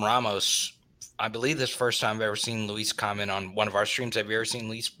Luis Ramos. I believe this is the first time I've ever seen Luis comment on one of our streams. Have you ever seen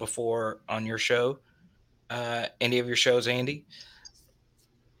Luis before on your show? Any of your shows, Andy?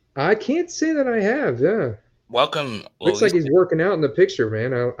 I can't say that I have. Yeah. Welcome, Looks like he's working out in the picture,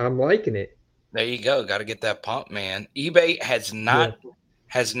 man. I'm liking it. There you go. Got to get that pump, man. eBay has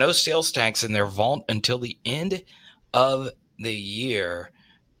no sales tax in their vault until the end of the year.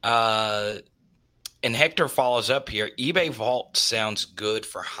 And Hector follows up here. eBay Vault sounds good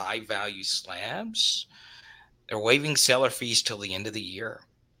for high value slabs. They're waiving seller fees till the end of the year.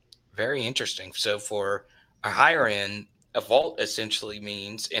 Very interesting. So for a higher end, a vault essentially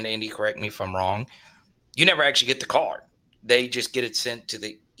means, and Andy, correct me if I'm wrong, you never actually get the card. They just get it sent to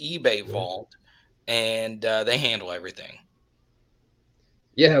the eBay vault, and they handle everything.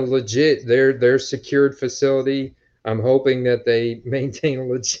 Yeah, legit. Their secured facility. I'm hoping that they maintain a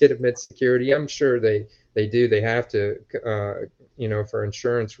legitimate security. I'm sure they do. They have to, for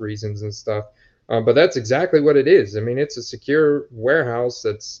insurance reasons and stuff. But that's exactly what it is. I mean, it's a secure warehouse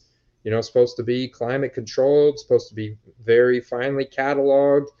that's, supposed to be climate controlled, supposed to be very finely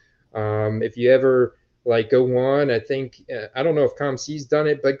cataloged. If you ever go on, I think, I don't know if ComC's done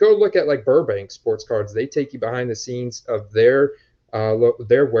it, but go look at like Burbank Sports Cards. They take you behind the scenes of their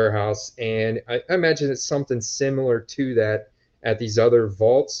their warehouse, and I imagine it's something similar to that at these other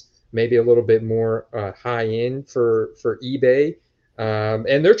vaults, maybe a little bit more high end for eBay.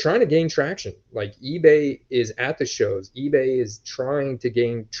 And they're trying to gain traction. Like eBay is at the shows. eBay is trying to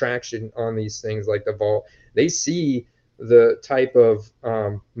gain traction on these things like the vault. They see the type of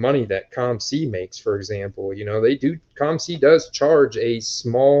money that ComC makes, for example. ComC does charge a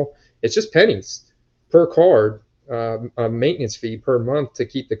small, it's just pennies per card, a maintenance fee per month to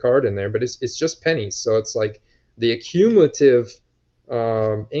keep the card in there, but it's just pennies. So it's like the accumulative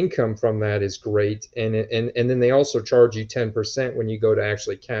income from that is great, and then they also charge you 10% when you go to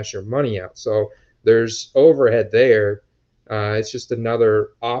actually cash your money out. So there's overhead there. It's just another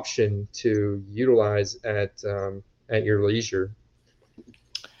option to utilize at your leisure.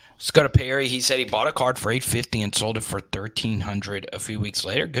 Let's go to Perry. He said he bought a card for $850 and sold it for $1,300 a few weeks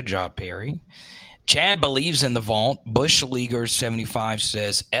later. Good job, Perry. Chad believes in the vault. Bush Leaguer 75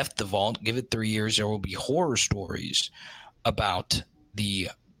 says, F the vault. Give it 3 years. There will be horror stories about the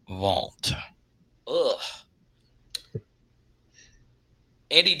vault. Ugh.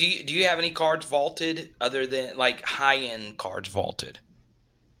 Andy, do you have any cards vaulted other than like high-end cards vaulted?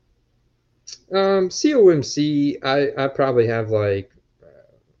 COMC, I probably have like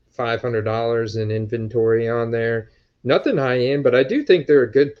 $500 in inventory on there. Nothing high end, but I do think they're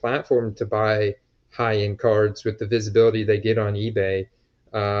a good platform to buy high end cards with the visibility they get on eBay.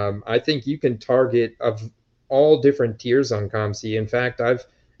 I think you can target of all different tiers on ComC. In fact, I've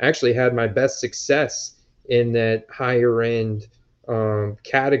actually had my best success in that higher end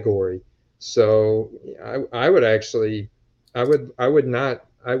category. So I would actually, I would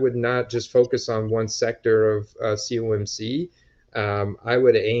not just focus on one sector of COMC. I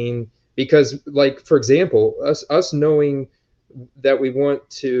would aim, because, like, for example, us knowing that we want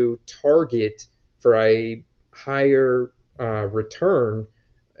to target for a higher return,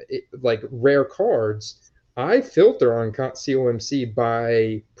 like rare cards. I filter on COMC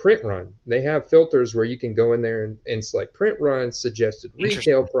by print run. They have filters where you can go in there and select print run, suggested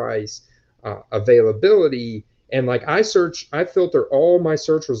retail price, availability, and like I filter all my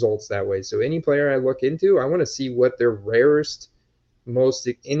search results that way. So any player I look into, I want to see what their rarest, most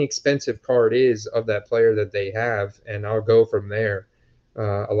inexpensive card is of that player that they have, and I'll go from there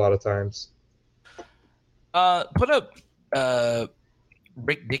a lot of times. Put up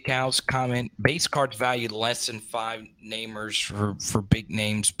Rick Dickhow's comment. Base cards valued less than 5 namers for big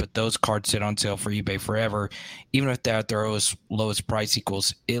names, but those cards sit on sale for eBay forever, even if they're at their lowest price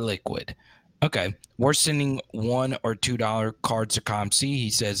equals illiquid. Okay, we're sending $1 or $2 cards to ComC. He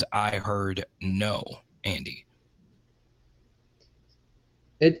says, I heard no. Andy.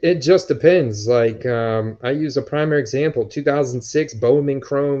 It just depends. Like I use a primary example. 2006 Bowman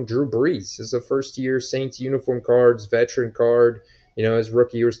Chrome Drew Brees is a first year Saints uniform cards, veteran card. His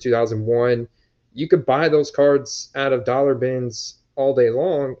rookie year was 2001. You could buy those cards out of dollar bins all day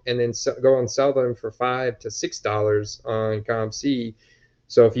long and then go and sell them for $5 to $6 on ComC.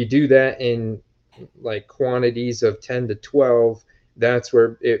 So if you do that in like quantities of 10 to 12, that's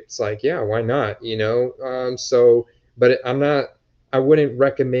where it's like, yeah, why not? But I wouldn't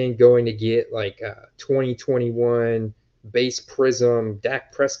recommend going to get like a 2021 base Prism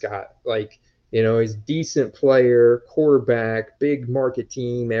Dak Prescott. Like, he's a decent player, quarterback, big market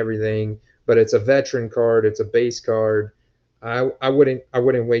team, everything, but it's a veteran card, it's a base card. I wouldn't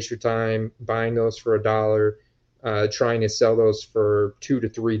waste your time buying those for $1, trying to sell those for $2 to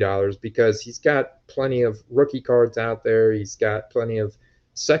 $3, because he's got plenty of rookie cards out there. He's got plenty of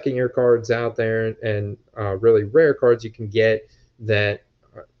second year cards out there, and really rare cards you can get that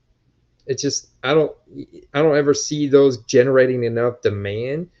it's just I don't ever see those generating enough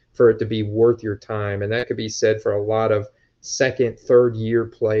demand for it to be worth your time. And that could be said for a lot of second, third year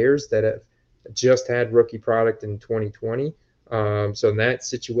players that have just had rookie product in 2020. So in that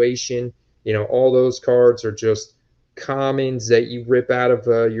situation, all those cards are just commons that you rip out of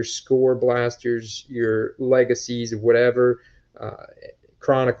your score blasters, your legacies, whatever,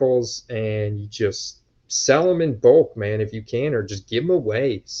 chronicles, and you just sell them in bulk, man, if you can, or just give them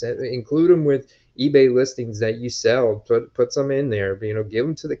away. Include them with eBay listings that you sell. Put some in there, give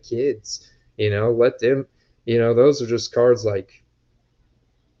them to the kids. Let them. Those are just cards like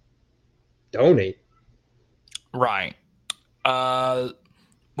donate. Right.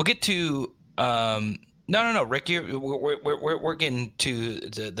 We'll get to no, Rick. We're getting to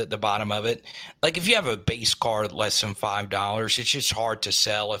the bottom of it. Like if you have a base card less than $5, it's just hard to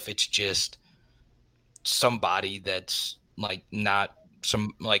sell if it's just somebody that's like not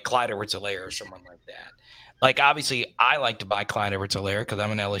some like Clyde Edwards-Helaire or someone like that. Like obviously I like to buy Clyde Edwards-Helaire because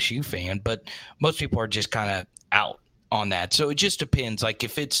I'm an LSU fan, but most people are just kind of out on that. So it just depends. Like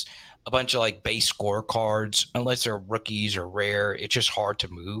if it's a bunch of like base scorecards, unless they're rookies or rare, it's just hard to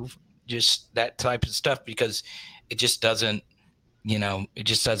move just that type of stuff because it just doesn't, it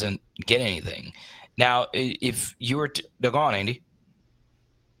just doesn't get anything. Now, if you were to, go on, Andy.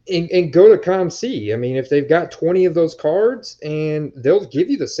 And go to ComC. I mean, if they've got 20 of those cards, and they'll give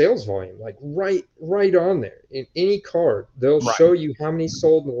you the sales volume, like right on there in any card. They'll show you how many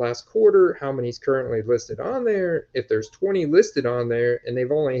sold in the last quarter, how many's currently listed on there. If there's 20 listed on there and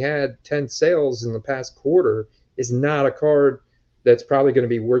they've only had 10 sales in the past quarter, is not a card that's probably going to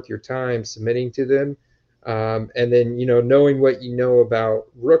be worth your time submitting to them. And then, knowing what you know about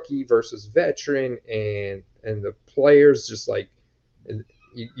rookie versus veteran and the players, just like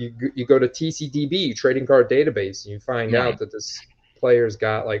you go to TCDB, trading card database, and you find out that this player's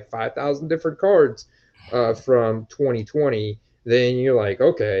got like 5,000 different cards from 2020. Then you're like,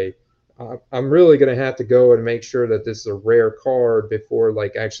 okay, I'm really going to have to go and make sure that this is a rare card before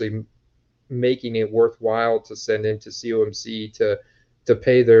like actually making it worthwhile to send into COMC to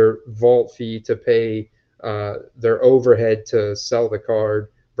pay their vault fee, to pay their overhead to sell the card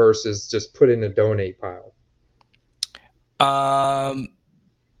versus just put in a donate pile.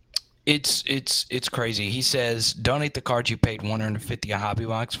 It's crazy. He says, donate the cards you paid $150 a hobby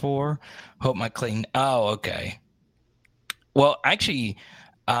box for. Hope my clean. Oh, okay. Well, actually,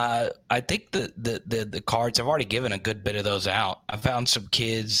 I think the cards, I've already given a good bit of those out. I found some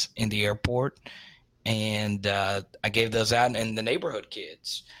kids in the airport, and I gave those out, and the neighborhood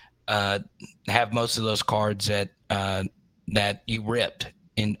kids have most of those cards that you ripped.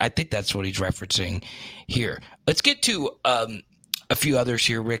 And I think that's what he's referencing here. Let's get to a few others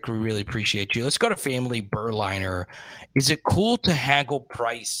here, Rick. We really appreciate you. Let's go to Family Burliner. Is it cool to haggle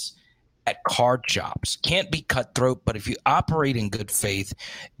price at card shops? Can't be cutthroat, but if you operate in good faith,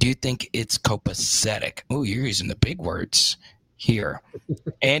 do you think it's copacetic? Oh, you're using the big words here.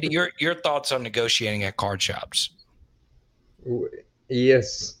 Andy, your thoughts on negotiating at card shops?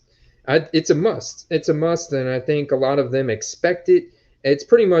 Yes, it's a must. It's a must, and I think a lot of them expect it. It's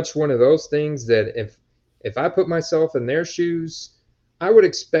pretty much one of those things that if I put myself in their shoes, I would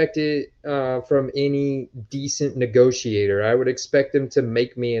expect it from any decent negotiator. I would expect them to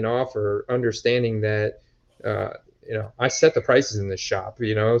make me an offer, understanding that, I set the prices in the shop,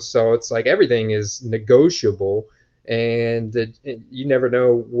 so it's like everything is negotiable, and you never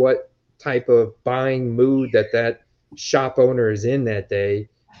know what type of buying mood that shop owner is in that day.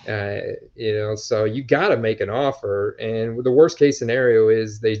 So you got to make an offer. And the worst case scenario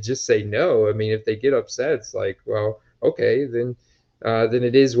is they just say no. I mean, if they get upset, it's like, well, okay, then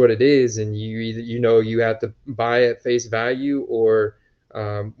it is what it is. And you either, you have to buy at face value or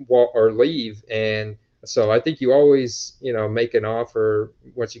leave. And so I think you always, make an offer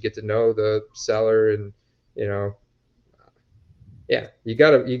once you get to know the seller, and, yeah, you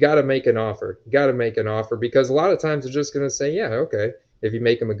gotta make an offer. You gotta make an offer, because a lot of times they're just gonna say, yeah, okay, if you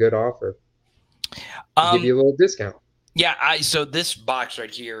make them a good offer, give you a little discount. Yeah, so this box right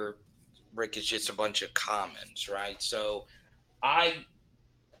here, Rick, is just a bunch of commons, right? So I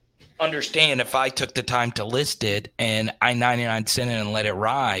understand if I took the time to list it and I 99 cent it and let it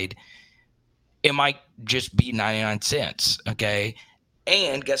ride, it might just be 99 cents, okay?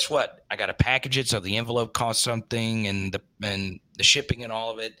 And guess what? I got to package it, so the envelope costs something, and the shipping and all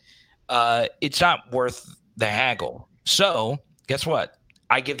of it. It's not worth the haggle. So guess what?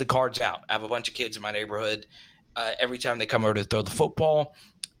 I give the cards out. I have a bunch of kids in my neighborhood. Every time they come over to throw the football,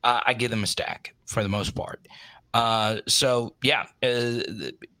 I give them a stack for the most part. So yeah,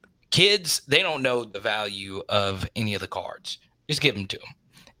 kids, they don't know the value of any of the cards. Just give them to them,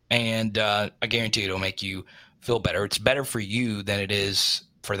 and I guarantee it'll make you feel better. It's better for you than it is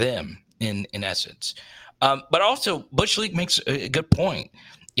for them in essence. But also, Bush League makes a good point.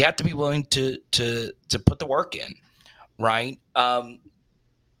 You have to be willing to put the work in, right? I've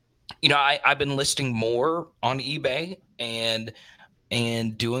been listing more on eBay and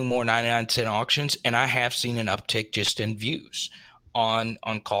doing more 99 cent auctions, and I have seen an uptick just in views on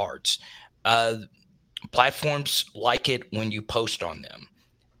cards. Platforms like it when you post on them.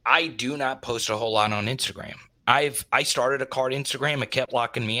 I do not post a whole lot on Instagram. I started a card Instagram. It kept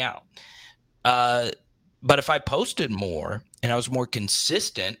locking me out. But if I posted more and I was more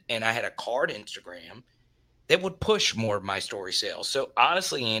consistent and I had a card Instagram, that would push more of my story sales. So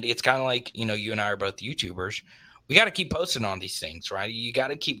honestly, Andy, it's kind of like, you and I are both YouTubers. We got to keep posting on these things, right? You got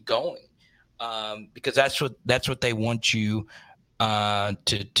to keep going because that's what they want you to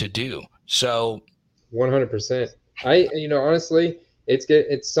do. So 100%. Honestly,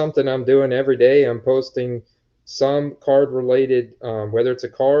 it's something I'm doing every day. I'm posting some card related, whether it's a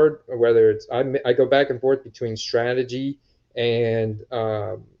card or whether it's I go back and forth between strategy and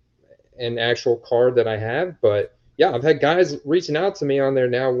an actual card that I have. But yeah, I've had guys reaching out to me on there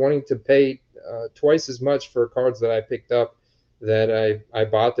now wanting to pay twice as much for cards that I picked up that I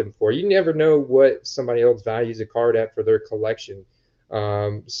bought them for. You never know what somebody else values a card at for their collection.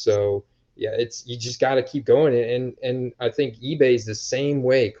 So yeah, it's you just got to keep going, and I think eBay is the same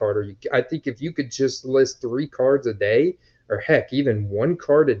way, Carter. I think if you could just list 3 cards a day, or heck, even 1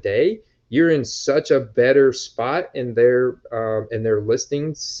 card a day, you're in such a better spot in their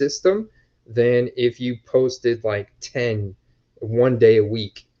listing system than if you posted like 10 one day a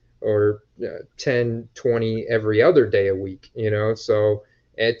week, or 10 20 every other day a week, so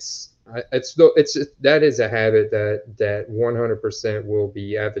it's that is a habit that 100% will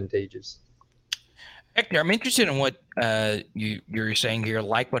be advantageous. Hector, I'm interested in what you're saying here.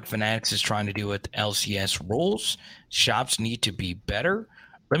 Like what Fanatics is trying to do with LCS rules, shops need to be better.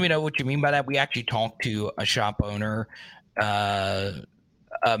 Let me know what you mean by that. We actually talked to a shop owner,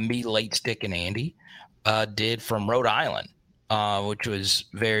 me, Late Stick, and Andy did from Rhode Island, which was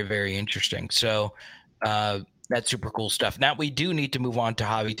very, very interesting. So that's super cool stuff. Now we do need to move on to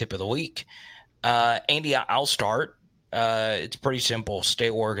hobby tip of the week. Andy, I'll start. It's pretty simple. Stay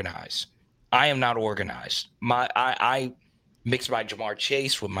organized. I am not organized. I mix my Jamar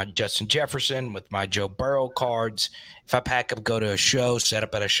Chase with my Justin Jefferson, with my Joe Burrow cards. If I pack up, go to a show, set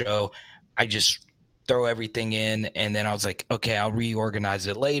up at a show, I just throw everything in, and then I was like, okay, I'll reorganize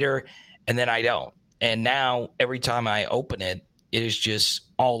it later, and then I don't. And now every time I open it, it is just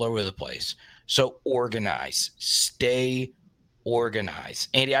all over the place. So organize. Stay organized.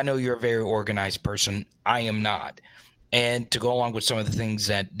 Andy, I know you're a very organized person. I am not. And to go along with some of the things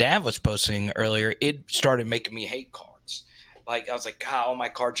that Dav was posting earlier, it started making me hate cards. Like, I was like, God, all my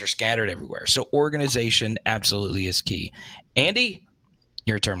cards are scattered everywhere. So organization absolutely is key. Andy,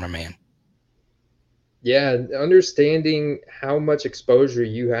 your turn, my man. Yeah, understanding how much exposure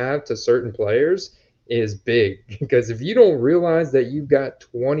you have to certain players is big, because if you don't realize that you've got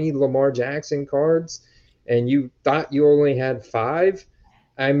 20 Lamar Jackson cards and you thought you only had 5,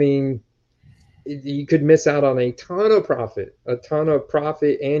 I mean, you could miss out on a ton of profit,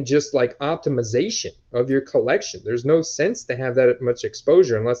 and just like optimization of your collection. There's no sense to have that much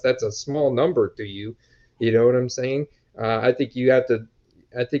exposure unless that's a small number to you. You know what I'm saying? I think you have to.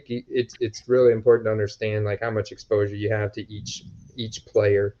 I think it's really important to understand like how much exposure you have to each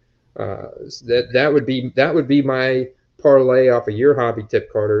player. That would be my parlay off of your hobby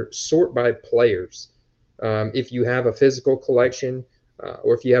tip, Carter. Sort by players. If you have a physical collection,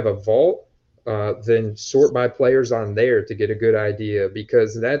 or if you have a vault, then sort by players on there to get a good idea,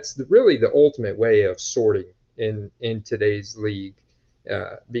 because that's really the ultimate way of sorting in today's league.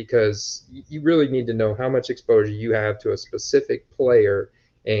 Because you really need to know how much exposure you have to a specific player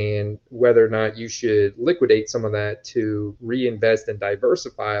and whether or not you should liquidate some of that to reinvest and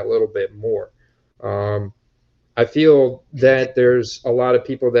diversify a little bit more. I feel that there's a lot of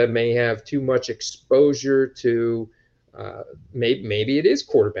people that may have too much exposure to maybe it is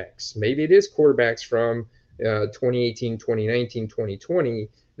quarterbacks. Maybe it is quarterbacks from 2018, 2019, 2020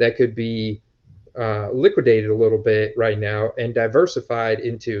 that could be liquidated a little bit right now and diversified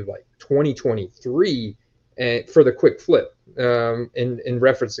into like 2023 and for the quick flip, in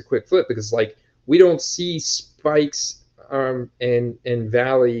reference to quick flip, because like we don't see spikes and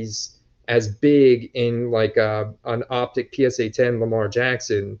valleys as big in like an optic PSA 10 Lamar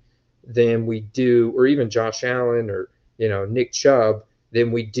Jackson than we do, or even Josh Allen or Nick Chubb,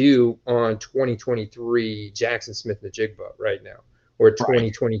 than we do on 2023 Jackson Smith-Njigba right now, or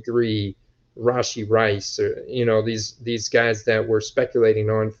 2023 Rashee Rice, or these guys that we're speculating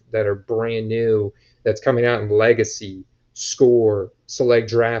on that are brand new, that's coming out in legacy, score, select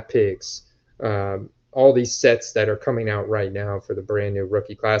draft picks, all these sets that are coming out right now for the brand new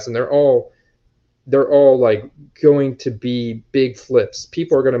rookie class, and they're all like going to be big flips.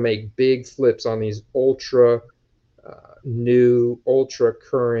 People are going to make big flips on these ultra new, ultra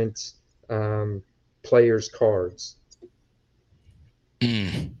current players cards.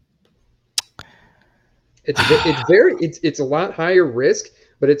 It's a lot higher risk,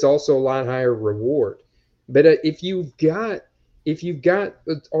 but it's also a lot higher reward. But if you've got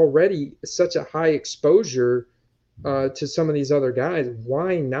already such a high exposure to some of these other guys,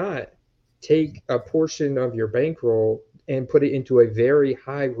 why not take a portion of your bankroll and put it into a very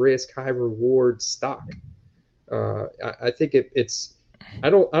high risk, high reward stock? I think it's.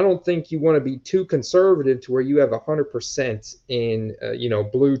 I don't think you want to be too conservative to where you have 100% in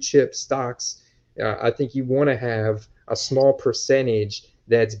blue chip stocks. I think you want to have a small percentage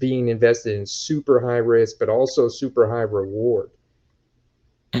that's being invested in super high risk, but also super high reward.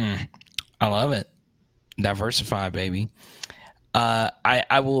 I love it. Diversify, baby.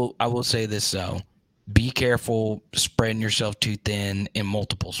 I will say this though. Be careful spreading yourself too thin in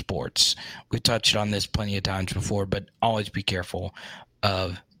multiple sports. We touched on this plenty of times before, but always be careful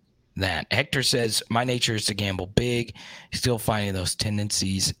of that. Hector says, my nature is to gamble big, still finding those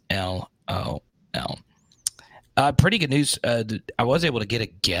tendencies. LOL. Pretty good news. I was able to get a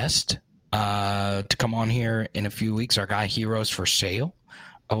guest to come on here in a few weeks. Our guy Heroes for Sale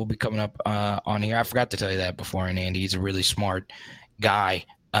will be coming up on here. I forgot to tell you that before, and Andy, he's a really smart guy.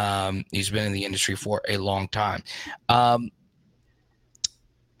 He's been in the industry for a long time. Now,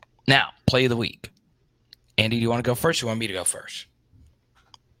 play of the week. Andy, do you want to go first? Or you want me to go first?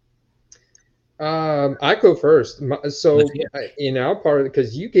 I go first. So in our part,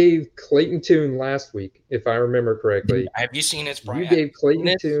 because you gave Clayton Tune last week, if I remember correctly. Have you seen his Bryant? You gave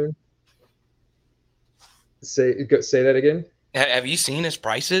Clayton Tune. Say that again. Have you seen his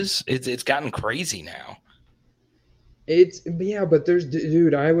prices? It's gotten crazy now. But there's,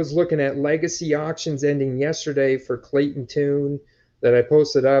 dude, I was looking at legacy auctions ending yesterday for Clayton Tune that I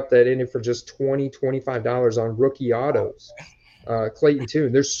posted up that ended for just $25 on rookie autos. Clayton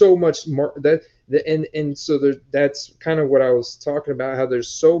Tune. There's so much more that's kind of what I was talking about, how there's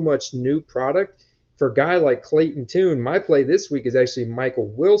so much new product for a guy like Clayton Tune. My play this week is actually Michael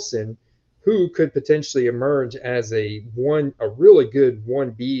Wilson, who could potentially emerge as a really good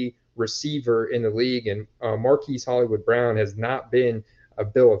 1B receiver in the league. And Marquise Hollywood Brown has not been a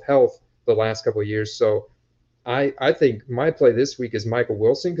bill of health the last couple of years. So I think my play this week is Michael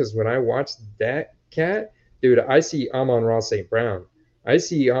Wilson, because when I watch that cat, dude, I see Amon-Ra St. Brown. I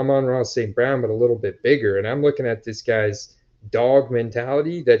see Amon-Ra St. Brown, but a little bit bigger. And I'm looking at this guy's dog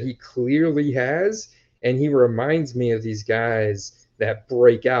mentality that he clearly has. And he reminds me of these guys that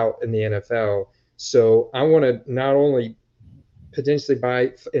break out in the NFL. So I want to not only potentially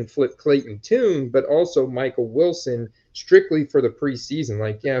buy and flip Clayton Tune, but also Michael Wilson strictly for the preseason.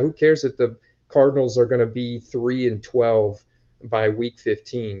 Like, yeah, who cares if the Cardinals are going to be 3-12 by week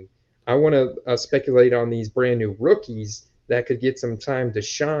 15? I want to speculate on these brand new rookies that could get some time to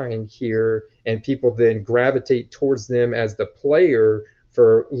shine here, and people then gravitate towards them as the player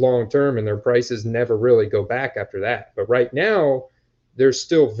for long term, and their prices never really go back after that. But right now, they're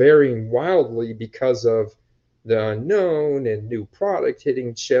still varying wildly because of the unknown and new product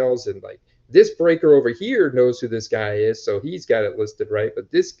hitting shelves. And like, this breaker over here knows who this guy is, so he's got it listed right.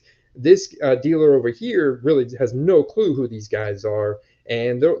 But this dealer over here really has no clue who these guys are,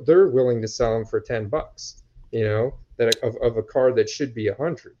 and they're willing to sell them for $10, that of a card that should be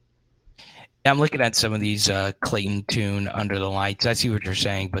 $100. I'm looking at some of these Clayton Tune under the lights. I see what you're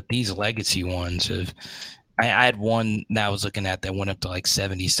saying, but these legacy ones have. I had one that I was looking at that went up to like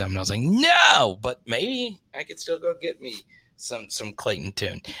 70 something. I was like, no, but maybe I could still go get me some Clayton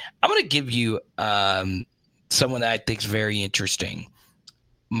Tune. I'm gonna give you someone that I think is very interesting.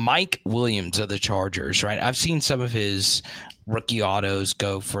 Mike Williams of the Chargers, right? I've seen some of his rookie autos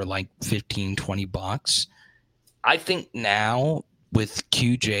go for like $15-20. I think now with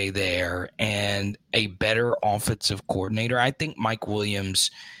QJ there and a better offensive coordinator, I think Mike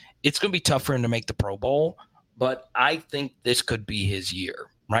Williams, it's going to be tough for him to make the Pro Bowl, but I think this could be his year.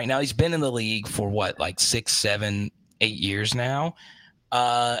 Right now, he's been in the league for like 6, 7, 8 years now,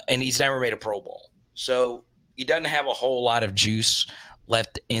 and he's never made a Pro Bowl. So he doesn't have a whole lot of juice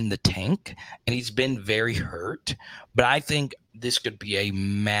left in the tank, and he's been very hurt. But I think this could be a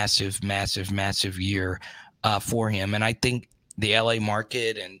massive, massive, massive year for him. And I think the LA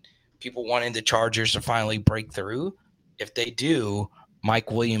market and people wanting the Chargers to finally break through, if they do,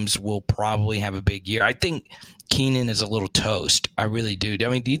 Mike Williams will probably have a big year. I think Keenan is a little toast. I really do. I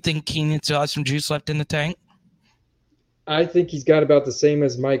mean, do you think Keenan still has some juice left in the tank? I think he's got about the same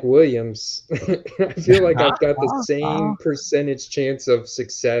as Mike Williams. I feel like I've got the same percentage chance of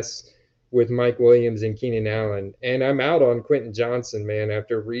success with Mike Williams and Keenan Allen. And I'm out on Quentin Johnson, man,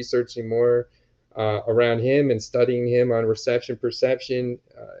 after researching more around him and studying him on reception perception,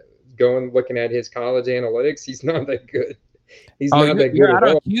 looking at his college analytics. He's not that good. He's not that good. You're out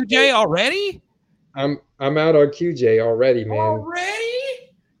on QJ already? I'm out on QJ already, man. Already?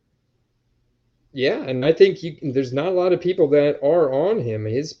 Yeah, and I think there's not a lot of people that are on him.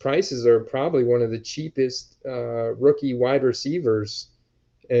 His prices are probably one of the cheapest rookie wide receivers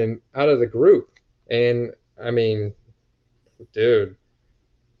out of the group. And I mean, dude,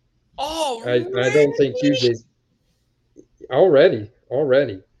 I don't think QJ's already.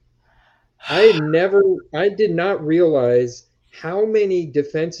 I did not realize how many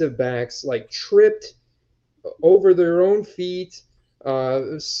defensive backs like tripped over their own feet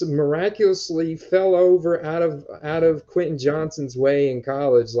miraculously fell over out of Quentin Johnston's way in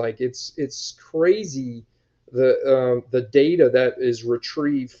college. Like it's crazy the data that is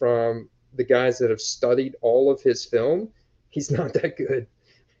retrieved from the guys that have studied all of his film. He's not that good.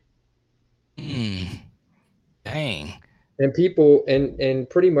 Dang. And people and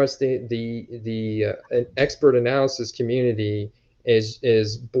pretty much the expert analysis community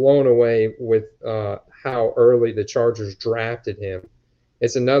is blown away with how early the Chargers drafted him.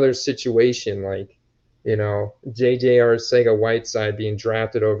 It's another situation like, J.J. Arcega-Whiteside being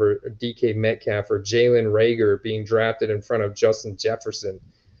drafted over DK Metcalf, or Jalen Reagor being drafted in front of Justin Jefferson.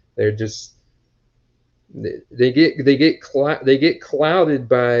 They're just they get clouded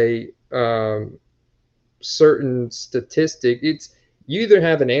by certain statistic. It's you either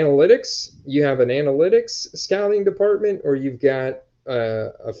have an analytics scouting department, or you've got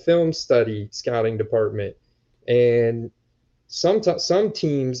a film study scouting department. And some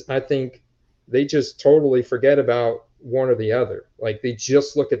teams, I think, they just totally forget about one or the other. Like they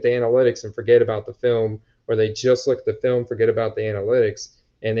just look at the analytics and forget about the film, or they just look at the film, forget about the analytics,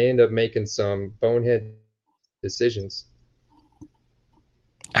 and they end up making some bonehead decisions.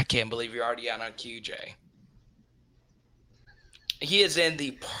 I can't believe you're already out on QJ. He is in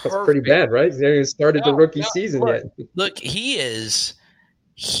the perfect. That's pretty bad, right? They haven't started the rookie season yet. Look, he is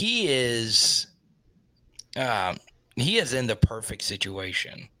in the perfect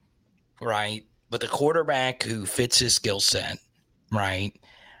situation, right? With a quarterback who fits his skill set, right?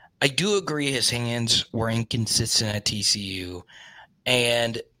 I do agree his hands were inconsistent at TCU,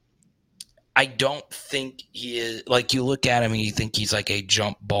 and I don't think he is, like, you look at him and you think he's like a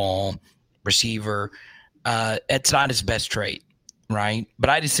jump ball receiver. It's not his best trait, right? But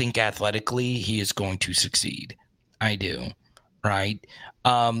I just think athletically he is going to succeed. I do, right?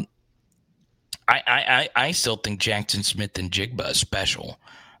 I still think Jackson Smith and Jigba is special.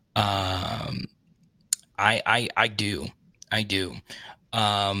 I do.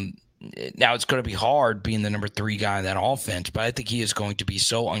 Now it's going to be hard being the number 3 guy in that offense, but I think he is going to be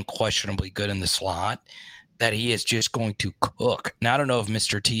so unquestionably good in the slot that he is just going to cook. Now, I don't know if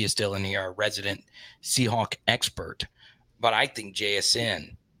Mr. T is still in here, our resident Seahawk expert, but I think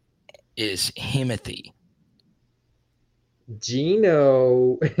JSN is Himothy.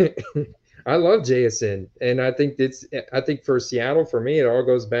 Geno, I love JSN, and I think for Seattle, for me, it all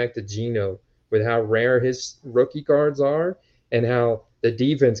goes back to Geno, with how rare his rookie cards are and how the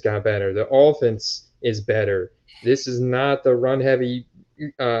defense got better. The offense is better. This is not the run heavy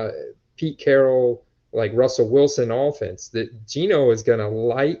Pete Carroll, like Russell Wilson offense. That Geno is going to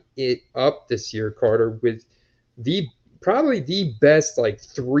light it up this year, Carter, with probably the best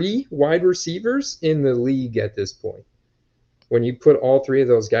 3 wide receivers in the league at this point. When you put all 3 of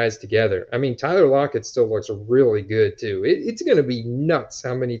those guys together, I mean, Tyler Lockett still looks really good too. It's going to be nuts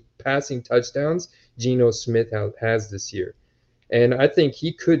how many passing touchdowns Geno Smith has this year. And I think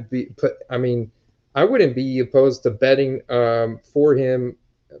he could be put. I mean, I wouldn't be opposed to betting for him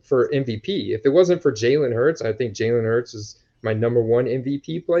for MVP. If it wasn't for Jalen Hurts, I think Jalen Hurts is my number 1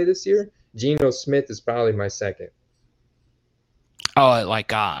 MVP play this year. Geno Smith is probably my second. Oh,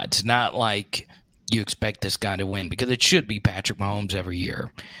 like odds, not like you expect this guy to win, because it should be Patrick Mahomes every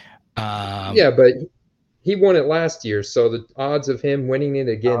year. Yeah, but he won it last year, so the odds of him winning it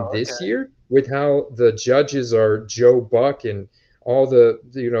again this year, with how the judges are Joe Buck and all the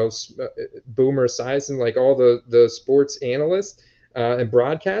Boomer Esiason, like all the sports analysts and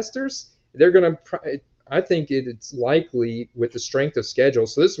broadcasters, they're gonna. I think it's likely with the strength of schedule.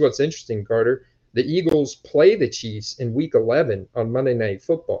 So this is what's interesting, Carter. The Eagles play the Chiefs in Week 11 on Monday Night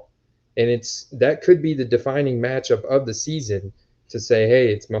Football, and that could be the defining matchup of the season to say,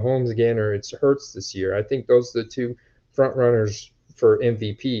 hey, it's Mahomes again or it's Hurts this year. I think those are the 2 front runners for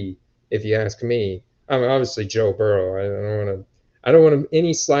MVP, if you ask me. I mean, obviously Joe Burrow. I don't want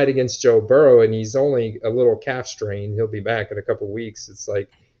any slide against Joe Burrow, and he's only a little calf strain. He'll be back in a couple of weeks. It's like,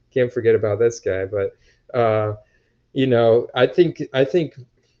 can't forget about this guy. But I think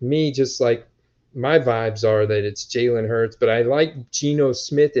me, just like my vibes are that it's Jalen Hurts, but I like Geno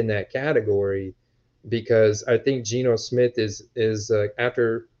Smith in that category, because I think Geno Smith is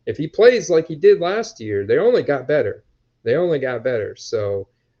after, if he plays like he did last year, they only got better. So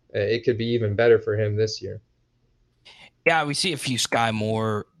it could be even better for him this year. Yeah, we see a few Sky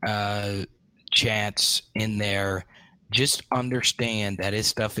Moore chats in there. Just understand that his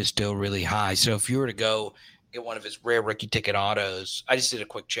stuff is still really high. So if you were to go get one of his rare rookie ticket autos, I just did a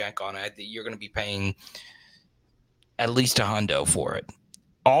quick check on it. You're going to be paying at least $100 for it.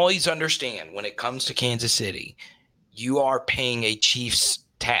 Always understand, when it comes to Kansas City, you are paying a Chiefs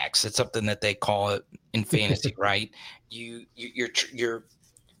tax. It's something that they call it in fantasy, right? You're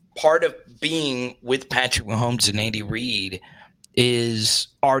part of being with Patrick Mahomes and Andy Reid is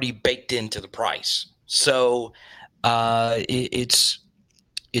already baked into the price. So it's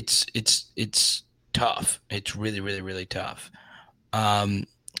tough. It's really, really, really tough.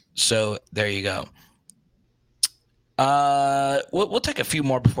 So there you go. We'll take a few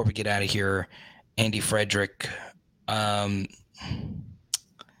more before we get out of here. Andy Frederick. Let's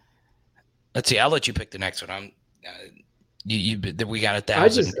see. I'll let you pick the next one. We got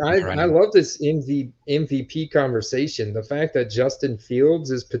 1,000. I love this MVP conversation. The fact that Justin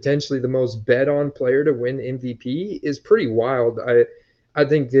Fields is potentially the most bet on player to win MVP is pretty wild. I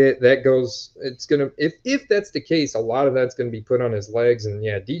think that goes. It's gonna if that's the case, a lot of that's gonna be put on his legs. And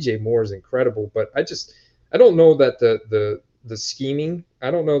yeah, DJ Moore is incredible, but I don't know that the scheming. I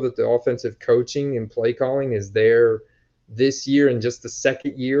don't know that the offensive coaching and play calling is there this year and just the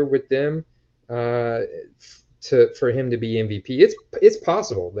second year with them. For him to be MVP, it's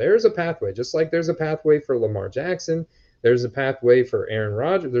possible. There's a pathway, just like there's a pathway for Lamar Jackson. There's a pathway for Aaron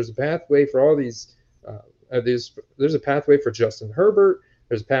Rodgers. There's a pathway for all these. There's a pathway for Justin Herbert.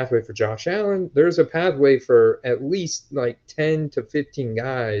 There's a pathway for Josh Allen. There's a pathway for at least like 10 to 15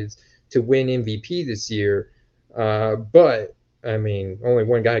 guys to win MVP this year. But I mean, only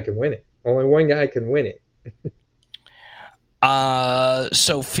one guy can win it. Only one guy can win it.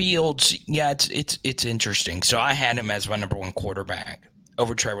 So Fields, yeah, it's interesting. So I had him as my number one quarterback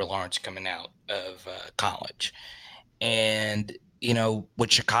over Trevor Lawrence coming out of college. And,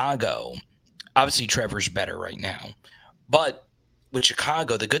 with Chicago, obviously Trevor's better right now. But with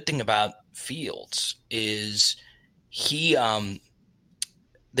Chicago, the good thing about Fields is he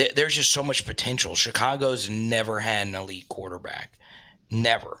there's just so much potential. Chicago's never had an elite quarterback.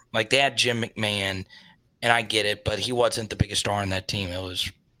 Never. Like they had Jim McMahon. And I get it, but he wasn't the biggest star on that team. It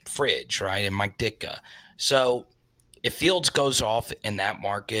was Fridge, right, and Mike Ditka. So if Fields goes off in that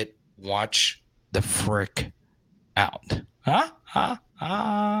market, watch the frick out.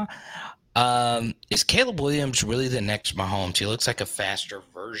 Is Caleb Williams really the next Mahomes? He looks like a faster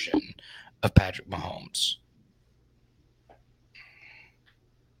version of Patrick Mahomes.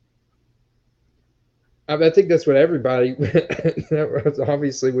 I think that's what everybody that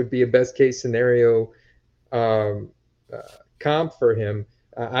obviously would be a best case scenario comp for him.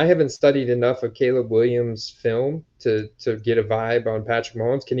 I haven't studied enough of Caleb Williams' film to get a vibe on Patrick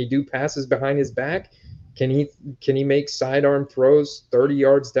Mahomes. Can he do passes behind his back? Can he make sidearm throws 30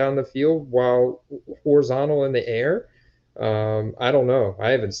 yards down the field while horizontal in the air? I don't know. I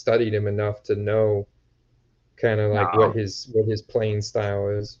haven't studied him enough to know kind of like what his playing style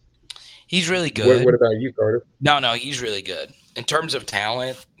is. He's really good. What about you, Carter? No, he's really good. In terms of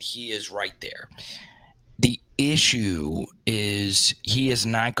talent, he is right there. The issue is he is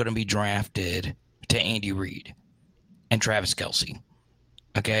not going to be drafted to Andy Reid and Travis Kelce.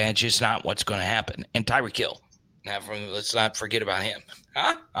 Okay, it's just not what's going to happen. And Tyreek Hill. Now, let's not forget about him.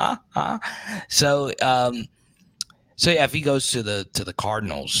 So yeah, if he goes to the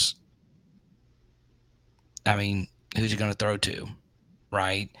Cardinals, I mean, who's he going to throw to,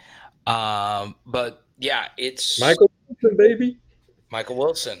 right? But yeah, it's Michael Wilson, baby. Michael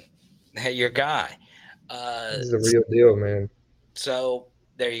Wilson, hey, your guy. This is the real deal, man. So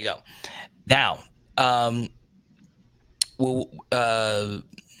there you go. Now, we'll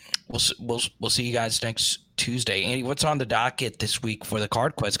see you guys next Tuesday. Andy, what's on the docket this week for the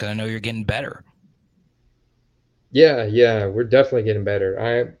Card Quest? Because I know you're getting better. Yeah, we're definitely getting better.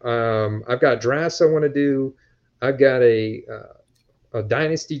 I've got drafts I want to do. I've got a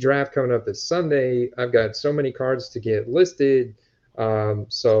dynasty draft coming up this Sunday. I've got so many cards to get listed.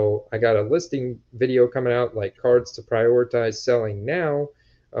 So I got a listing video coming out, like cards to prioritize selling now.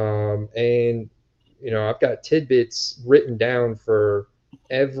 And I've got tidbits written down for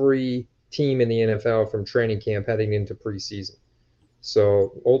every team in the NFL from training camp heading into preseason.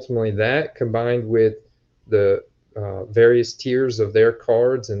 So ultimately that combined with the various tiers of their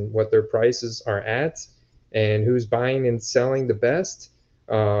cards and what their prices are at and who's buying and selling the best.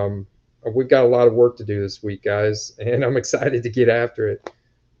 We've got a lot of work to do this week, guys, and I'm excited to get after it.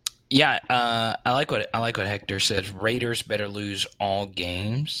 Yeah, I like what Hector says. Raiders better lose all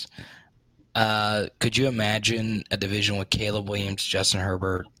games. Could you imagine a division with Caleb Williams, Justin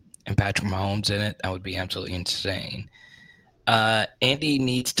Herbert, and Patrick Mahomes in it? That would be absolutely insane. Andy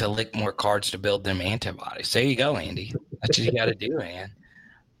needs to lick more cards to build them antibodies. There you go, Andy. That's what you got to do, man.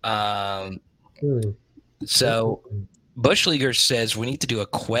 So Bush Leaguer says we need to do a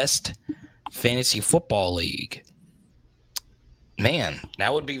Quest Fantasy Football League. Man,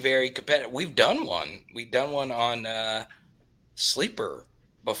 that would be very competitive. We've done one. We've done one on Sleeper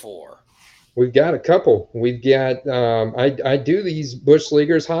before? We've got a couple. We've got I do these bush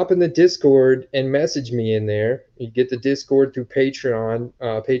leaguers. Hop in the Discord and message me in there. You get the Discord through Patreon,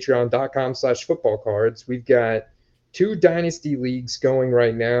 patreon.com/football cards. We've got 2 dynasty leagues going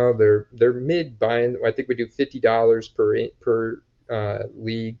right now. They're mid buying. I think we do $50 per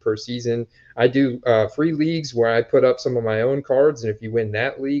league per season. I do free leagues where I put up some of my own cards, and if you win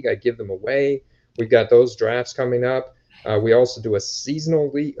that league, I give them away. We've got those drafts coming up. We also do a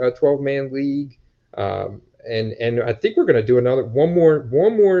seasonal league, a 12-man league, and I think we're going to do one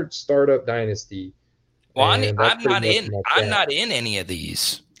more startup dynasty. Well, I'm not in any of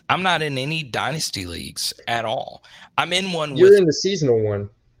these. I'm not in any dynasty leagues at all. I'm in one. You're in the seasonal one.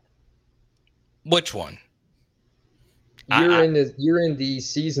 Which one? You're in the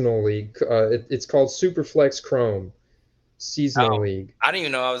seasonal league. It's called Superflex Chrome seasonal league. I didn't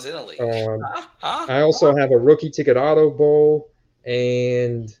even know I was in a league. I also have a rookie ticket auto bowl,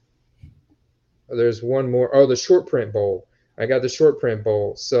 and there's one more. Oh, the short print bowl. I got the short print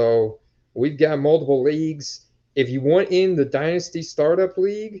bowl. So we've got multiple leagues. If you want in the Dynasty Startup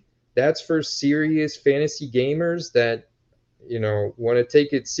League, that's for serious fantasy gamers that want to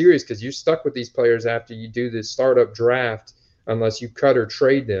take it serious, because you're stuck with these players after you do this startup draft unless you cut or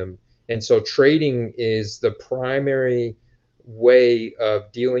trade them. And so trading is the primary way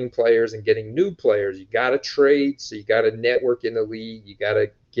of dealing players and getting new players. You got to trade, so you got to network in the league. You got to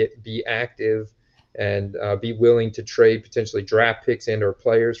be active and be willing to trade potentially draft picks and or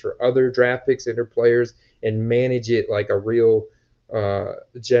players for other draft picks and or players, and manage it like a real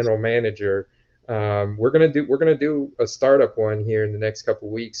general manager. We're gonna do a startup one here in the next couple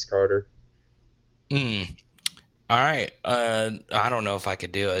of weeks, Carter. All right. I don't know if I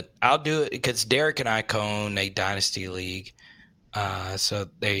could do it. I'll do it because Derek and I own a dynasty league. So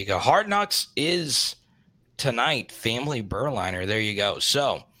there you go. Hard Knocks is tonight. Family Burliner. There you go.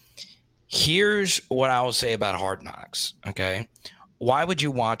 So here's what I will say about Hard Knocks. Okay. Why would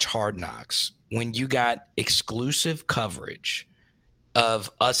you watch Hard Knocks when you got exclusive coverage of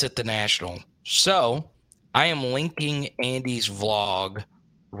us at the National? So I am linking Andy's vlog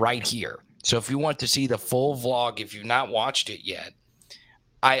right here. So if you want to see the full vlog, if you've not watched it yet,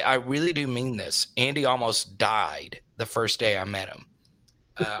 I really do mean this. Andy almost died the first day I met him.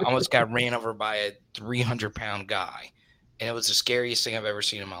 Almost got ran over by a 300-pound guy. And it was the scariest thing I've ever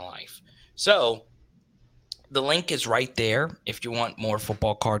seen in my life. So the link is right there if you want more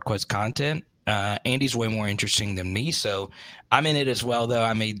Football Card Quest content. Andy's way more interesting than me, so I'm in it as well, though.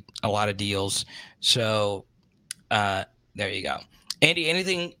 I made a lot of deals. So there you go. Andy,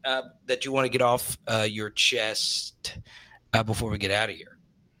 anything that you want to get off your chest before we get out of here?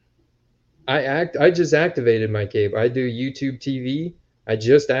 I just activated my cable. I do YouTube TV. I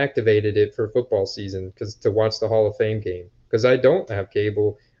just activated it for football season to watch the Hall of Fame game, because I don't have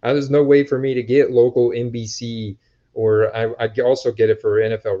cable. There's no way for me to get local NBC, or I also get it for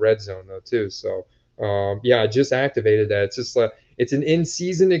NFL Red Zone though too. So I just activated that. It's just it's an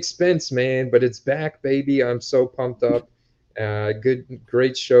in-season expense, man, but it's back, baby. I'm so pumped up.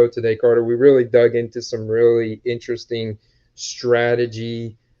 Great show today, Carter. We really dug into some really interesting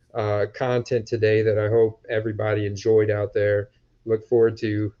strategy content today that I hope everybody enjoyed out there. Look forward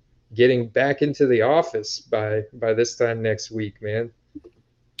to getting back into the office by this time next week, man.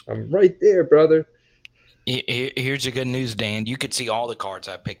 I'm right there, brother. Here's the good news, Dan. You could see all the cards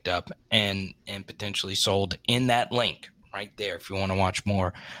I picked up and potentially sold in that link right there if you want to watch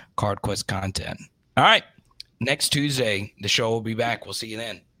more Card Quest content. All right. Next Tuesday, the show will be back. We'll see you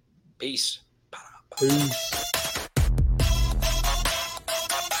then. Peace. Peace.